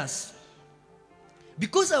me tell us.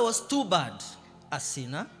 Because I was too bad a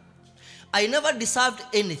sinner, I never deserved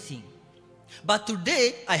anything. But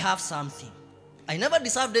today, I have something. I never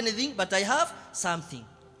deserved anything, but I have something.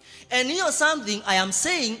 And here something I am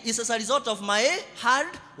saying is as a result of my hard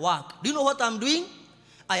work. Do you know what I'm doing?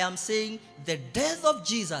 I am saying the death of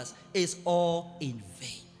Jesus is all in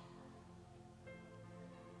vain.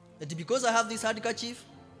 That because I have this handkerchief,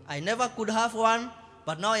 I never could have one,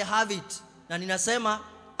 but now I have it. Na ninasema,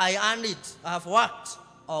 I earned it. I have worked.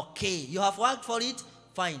 Okay. You have worked for it?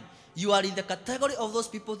 Fine. You are in the category of those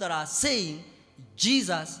people that are saying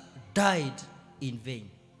Jesus died in vain.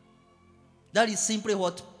 That is simply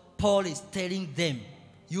what Paul is telling them.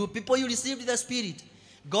 You people, you received the Spirit.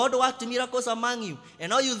 God worked miracles among you.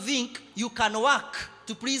 And now you think you can work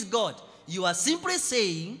to please God. You are simply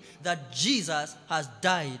saying that Jesus has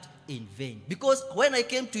died in vain. Because when I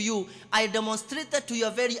came to you, I demonstrated to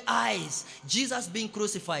your very eyes Jesus being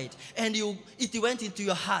crucified. And it went into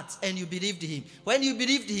your hearts and you believed him. When you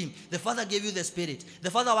believed him, the Father gave you the Spirit.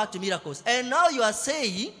 The Father worked miracles. And now you are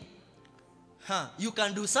saying, you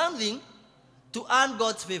can do something to earn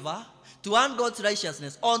God's favor, to earn God's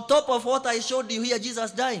righteousness. On top of what I showed you here,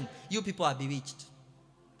 Jesus dying, you people are bewitched.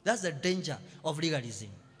 That's the danger of legalism.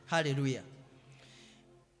 Hallelujah.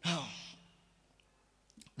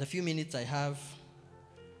 The few minutes I have,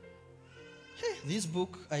 this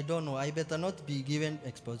book, I don't know, I better not be given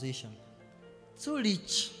exposition. So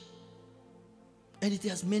rich. And it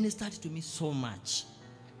has ministered to me so much.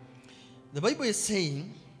 The Bible is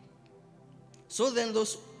saying, so then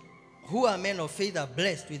those who are men of faith are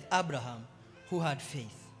blessed with Abraham, who had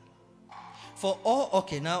faith. For all,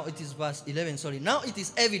 okay, now it is verse 11, sorry. Now it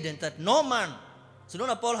is evident that no man, so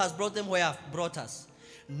now Paul has brought them where I've brought us.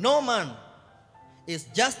 No man is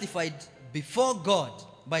justified before God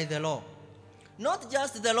by the law. Not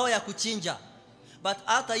just the law ya kuchinja, but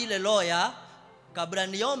hata ile law ya kabla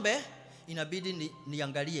niombe inabidi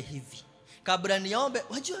niangalie hivi. Kabla niombe,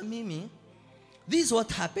 wajua mimi, this is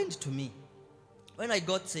what happened to me. When I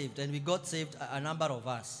got saved, and we got saved, a number of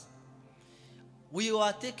us, we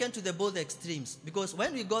were taken to the both extremes. Because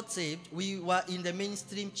when we got saved, we were in the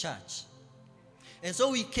mainstream church. And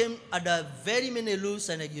so we came under very many rules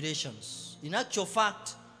and regulations. In actual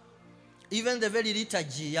fact, even the very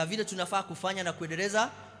liturgy ya vile tunafaa kufanya na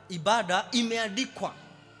kuendeleza ibada imeandikwa.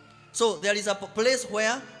 So there is a place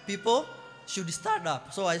where people should stand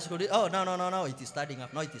up. So I should, oh, no, it is standing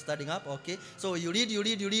up. No, it is standing up, okay. So you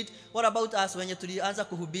read. What about us when you tulianza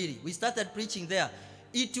kuhubiri? We started preaching there.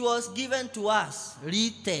 It was given to us,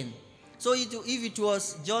 written. So if it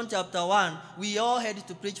was John chapter 1, we all had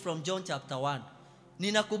to preach from John chapter 1.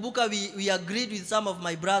 Ninakumbuka we agreed with some of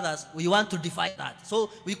my brothers, we want to define that. So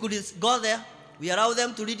we could go there, we allowed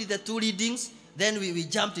them to read the two readings, then we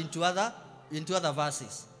jumped into other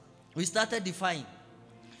verses. We started defining.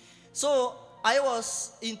 So I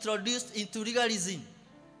was introduced into legalism.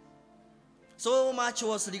 So much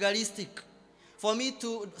was legalistic. For me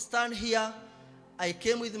to stand here, I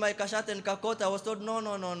came with my kashat and kakot. I was told, no.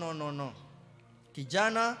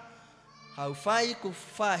 Kijana, haufai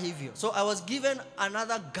kufaa hivyo. So I was given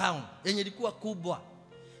another gown yenye ilikuwa kubwa,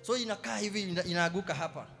 so inakaa hivi, inaaguka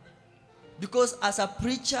hapa, because as a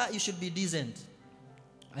preacher you should be decent.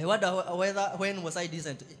 I wonder whether when was I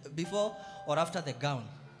decent, before or after the gown.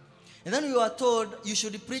 And then we were told you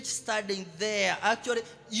should preach standing there. Actually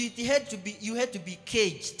you had to be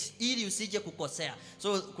caged ili usije kukosea.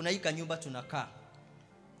 So kuna hii kanyumba tunakaa.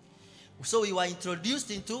 So we were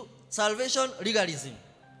introduced into salvation legalism.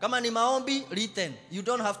 Kama ni maombi written, you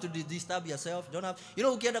don't have to disturb yourself,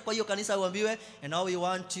 ukienda kwa hiyo kanisa uambiwe, and now we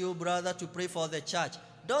want you brother to pray for the church.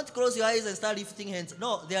 Don't close your eyes and start lifting hands.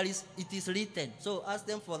 No, it is written. So ask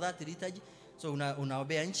them for that liturgy. So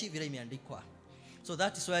unaobea nchi vile imeandikwa. So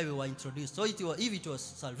that is why we were introduced. So if it was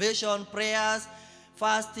salvation, prayers,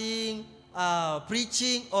 fasting,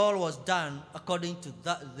 preaching, all was done according to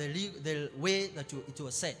the way that it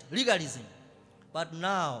was set. Legalism. But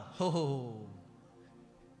now,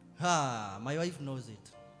 my wife knows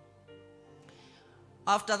it.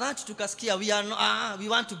 After that, tukasikia we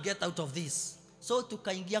want to get out of this. So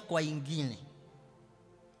tukaingia kwa ingine.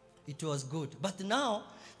 It was good. But now,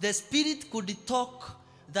 the Spirit could talk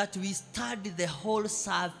that we studied the whole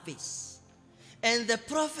service. And the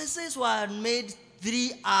prophecies were made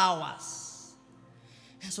 3 hours.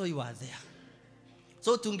 And so you are there.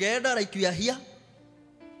 So together, like we are here.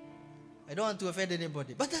 I don't want to offend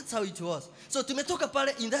anybody, but that's how it was. So tumetoka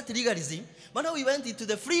pale in that legalism, but now we went into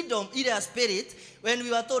the freedom in the Spirit when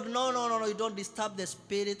we were told, no, you don't disturb the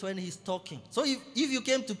Spirit when he's talking. So if you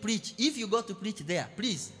came to preach, if you go to preach there,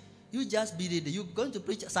 please, you just be ready. You're going to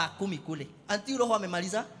preach saa 10 kule until roho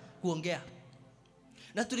amemaliza kuongea.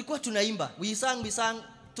 Na tulikuwa tunaimba. We sang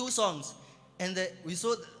 2 songs, and we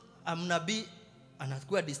saw Nabii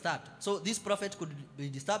anakuwa disturbed. So this prophet could be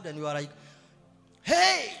disturbed, and we were like,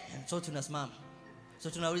 hey! And so tunasimama. So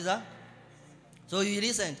tunauliza. So he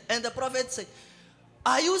listened, and the prophet said,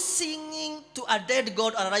 are you singing to a dead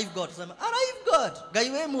God or a alive God? So, alive God.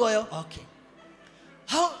 Gaiwe muoyo. Okay.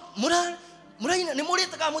 How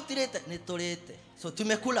nimulete kama mutirete? Nitorete. So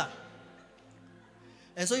tumekula.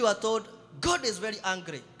 And so you are told, God is very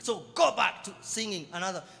angry. So go back to singing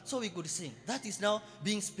another. So we could sing. That is now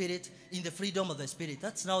being spirit in the freedom of the Spirit.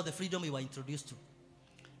 That's now the freedom we were introduced to.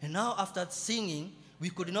 And now after singing, we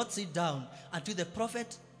could not sit down until the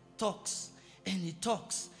prophet talks. And he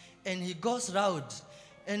talks. And he goes loud.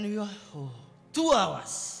 And we are 2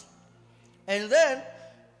 hours. And then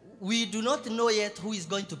we do not know yet who is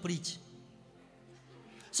going to preach.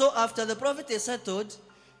 So after the prophet is settled,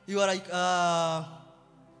 you are like,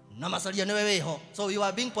 so you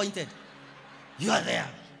are being pointed. You are there.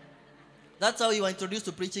 That's how you were introduced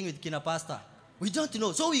to preaching with Kina Pastor. We don't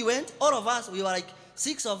know. So we went, all of us, we were like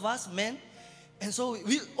 6 of us men. And so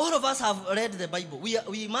all of us have read the Bible.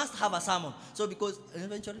 We must have a sermon. So because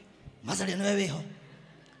eventually,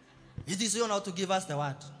 it is you now to give us the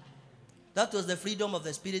word. That was the freedom of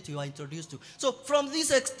the Spirit we were introduced to. So from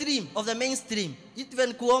this extreme of the mainstream,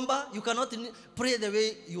 even kuomba, you cannot pray the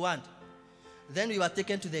way you want. Then we were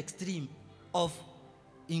taken to the extreme of,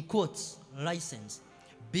 in quotes, license,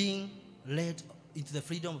 being led into the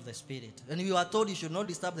freedom of the Spirit. And we were told you should not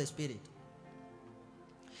disturb the Spirit.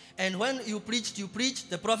 And when you preached,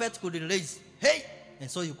 the prophet could release, hey! And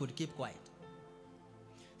so you could keep quiet.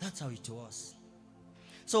 That's how it was.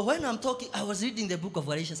 So when I'm talking, I was reading the book of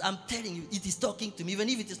Galatians. I'm telling you, it is talking to me, even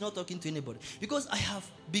if it is not talking to anybody. Because I have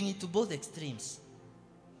been into both extremes.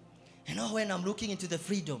 And now when I'm looking into the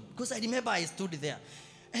freedom, because I remember I stood there.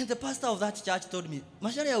 And the pastor of that church told me,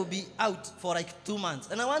 Macharia will be out for like 2 months.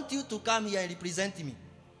 And I want you to come here and represent me.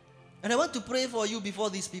 And I want to pray for you before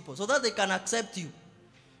these people so that they can accept you.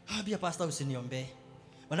 I'll be a pastor usiniombe.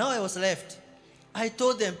 But now I was left. I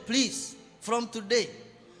told them, please, from today,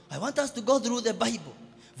 I want us to go through the Bible,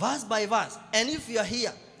 verse by verse. And if you are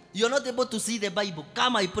here, you're not able to see the Bible,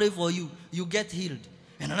 come, I pray for you. You get healed.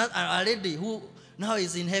 And a lady who now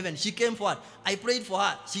is in heaven, she came forward. I prayed for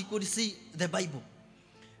her. She could see the Bible.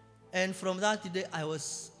 And from that day, I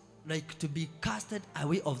was like to be casted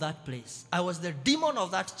away of that place. I was the demon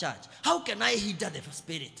of that church. How can I hinder the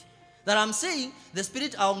Spirit? That I'm saying, the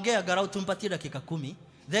Spirit aongea garau tumpatie dakika 10.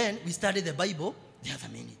 Then we studied the Bible the other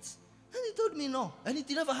minutes. And he told me no. And it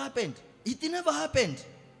never happened. It never happened.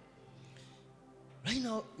 Right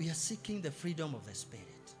now, we are seeking the freedom of the Spirit.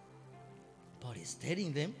 Paul is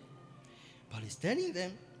telling them,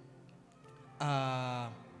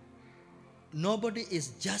 nobody is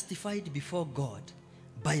justified before God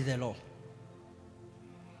by the law.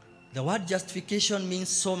 The word justification means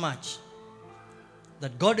so much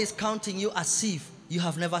that God is counting you as if you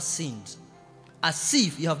have never sinned. As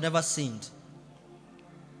if you have never sinned.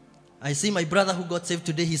 I see my brother who got saved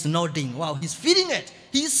today, he's nodding. Wow, he's feeling it.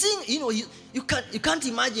 He's seeing, you can't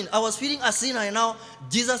imagine. I was feeling a sinner, and now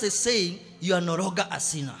Jesus is saying, you are no longer a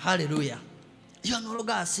sinner. Hallelujah. You are no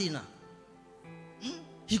longer a sinner.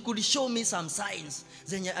 He could show me some signs.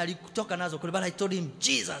 But I told him,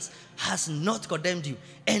 Jesus has not condemned you,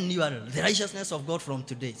 and you are the righteousness of God from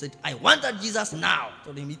today. He said, I wanted Jesus now. I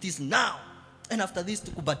told him, it is now. And after this,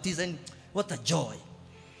 to baptize, and what a joy.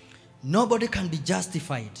 Nobody can be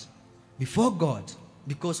justified before God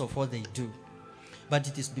because of what they do, but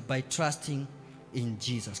it is by trusting in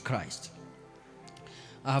Jesus Christ.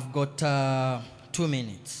 I've got 2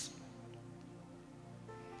 minutes,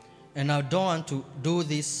 and I don't want to do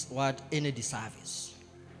this word any disservice.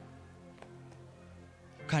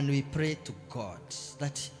 Can we pray to God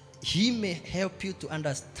that He may help you to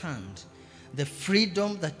understand the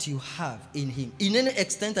freedom that you have in Him, in any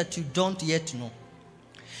extent that you don't yet know?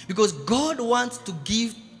 Because God wants to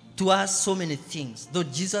give to us so many things, though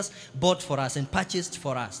Jesus bought for us and purchased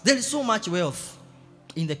for us. There is so much wealth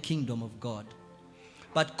in the kingdom of God.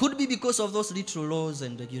 But could be because of those little laws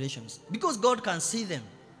and regulations. Because God can see them.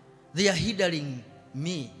 They are hindering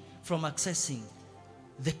me from accessing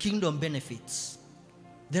the kingdom benefits,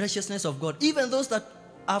 the righteousness of God. Even those that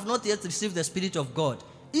have not yet received the Spirit of God.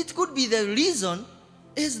 It could be the reason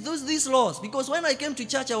is these laws. Because when I came to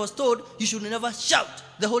church, I was told you should never shout.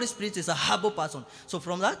 The Holy Spirit is a humble person. So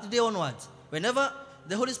from that day onwards, whenever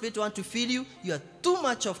the Holy Spirit wants to fill you, you are too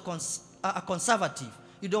much of a conservative.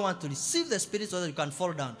 You don't want to receive the Spirit so that you can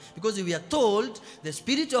fall down. Because we are told the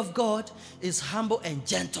Spirit of God is humble and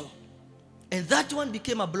gentle. And that one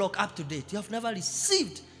became a block up to date. You have never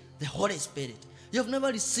received the Holy Spirit. You have never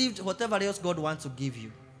received whatever else God wants to give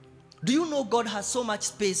you. Do you know God has so much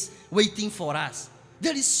space waiting for us?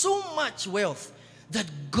 There is so much wealth that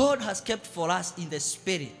God has kept for us in the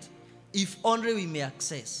Spirit, if only we may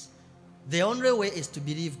access. The only way is to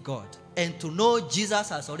believe God and to know Jesus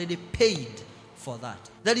has already paid for that.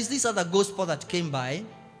 There is this other gospel that came by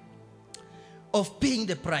of paying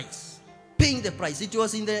the price. Paying the price. It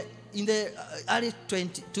was in the early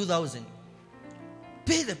 2000.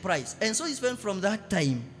 Pay the price. And so it's when from that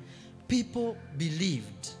time, people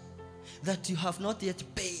believed that you have not yet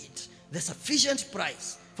paid the sufficient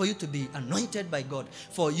price for you to be anointed by God,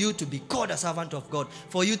 for you to be called a servant of God,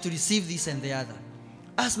 for you to receive this and the other.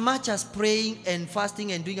 As much as praying and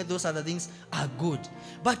fasting and doing those other things are good,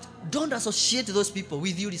 but don't associate those people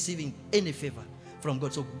with you receiving any favor from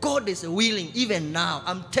God. So God is willing, even now,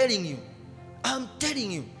 I'm telling you,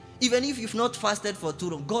 even if you've not fasted for too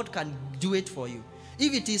long, God can do it for you.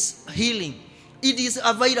 If it is healing, it is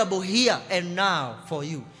available here and now for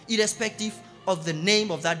you, irrespective of the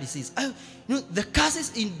name of that disease. The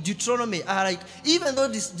curses in Deuteronomy are like, even though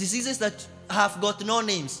these diseases that have got no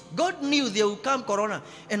names, God knew there will come corona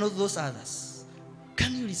and all those others.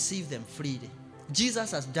 Can you receive them freely?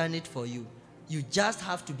 Jesus has done it for you. You just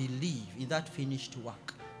have to believe in that finished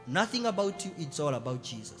work. Nothing about you, it's all about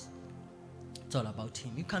Jesus. It's all about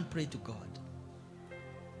Him. You can pray to God.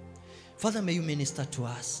 Father, may you minister to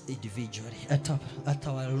us individually at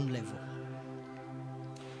our own level.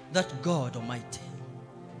 That God Almighty,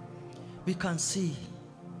 we can see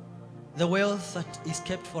the wealth that is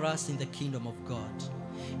kept for us in the kingdom of God.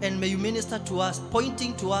 And may you minister to us,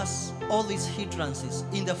 pointing to us all these hindrances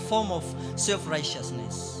in the form of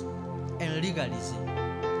self-righteousness and legalism.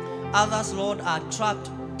 Others, Lord, are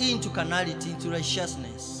trapped into carnality, into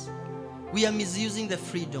righteousness. We are misusing the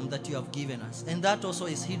freedom that you have given us, and that also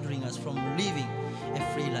is hindering us from living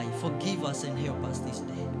a free life. Forgive us and help us this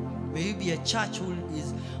day. May you be a church who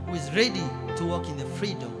is ready to walk in the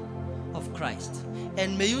freedom of Christ.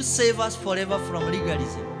 And may you save us forever from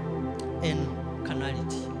legalism and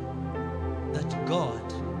carnality. That God,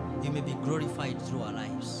 you may be glorified through our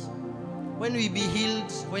lives. When we be healed,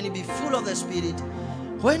 when we be full of the Spirit,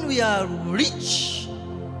 when we are rich,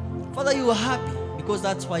 Father, you are happy. Because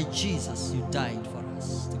that's why Jesus, you died for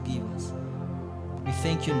us, to give us. We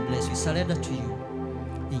thank you and bless you. We surrender to you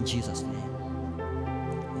in Jesus' name.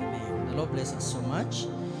 Amen. The Lord bless us so much.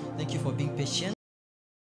 Thank you for being patient.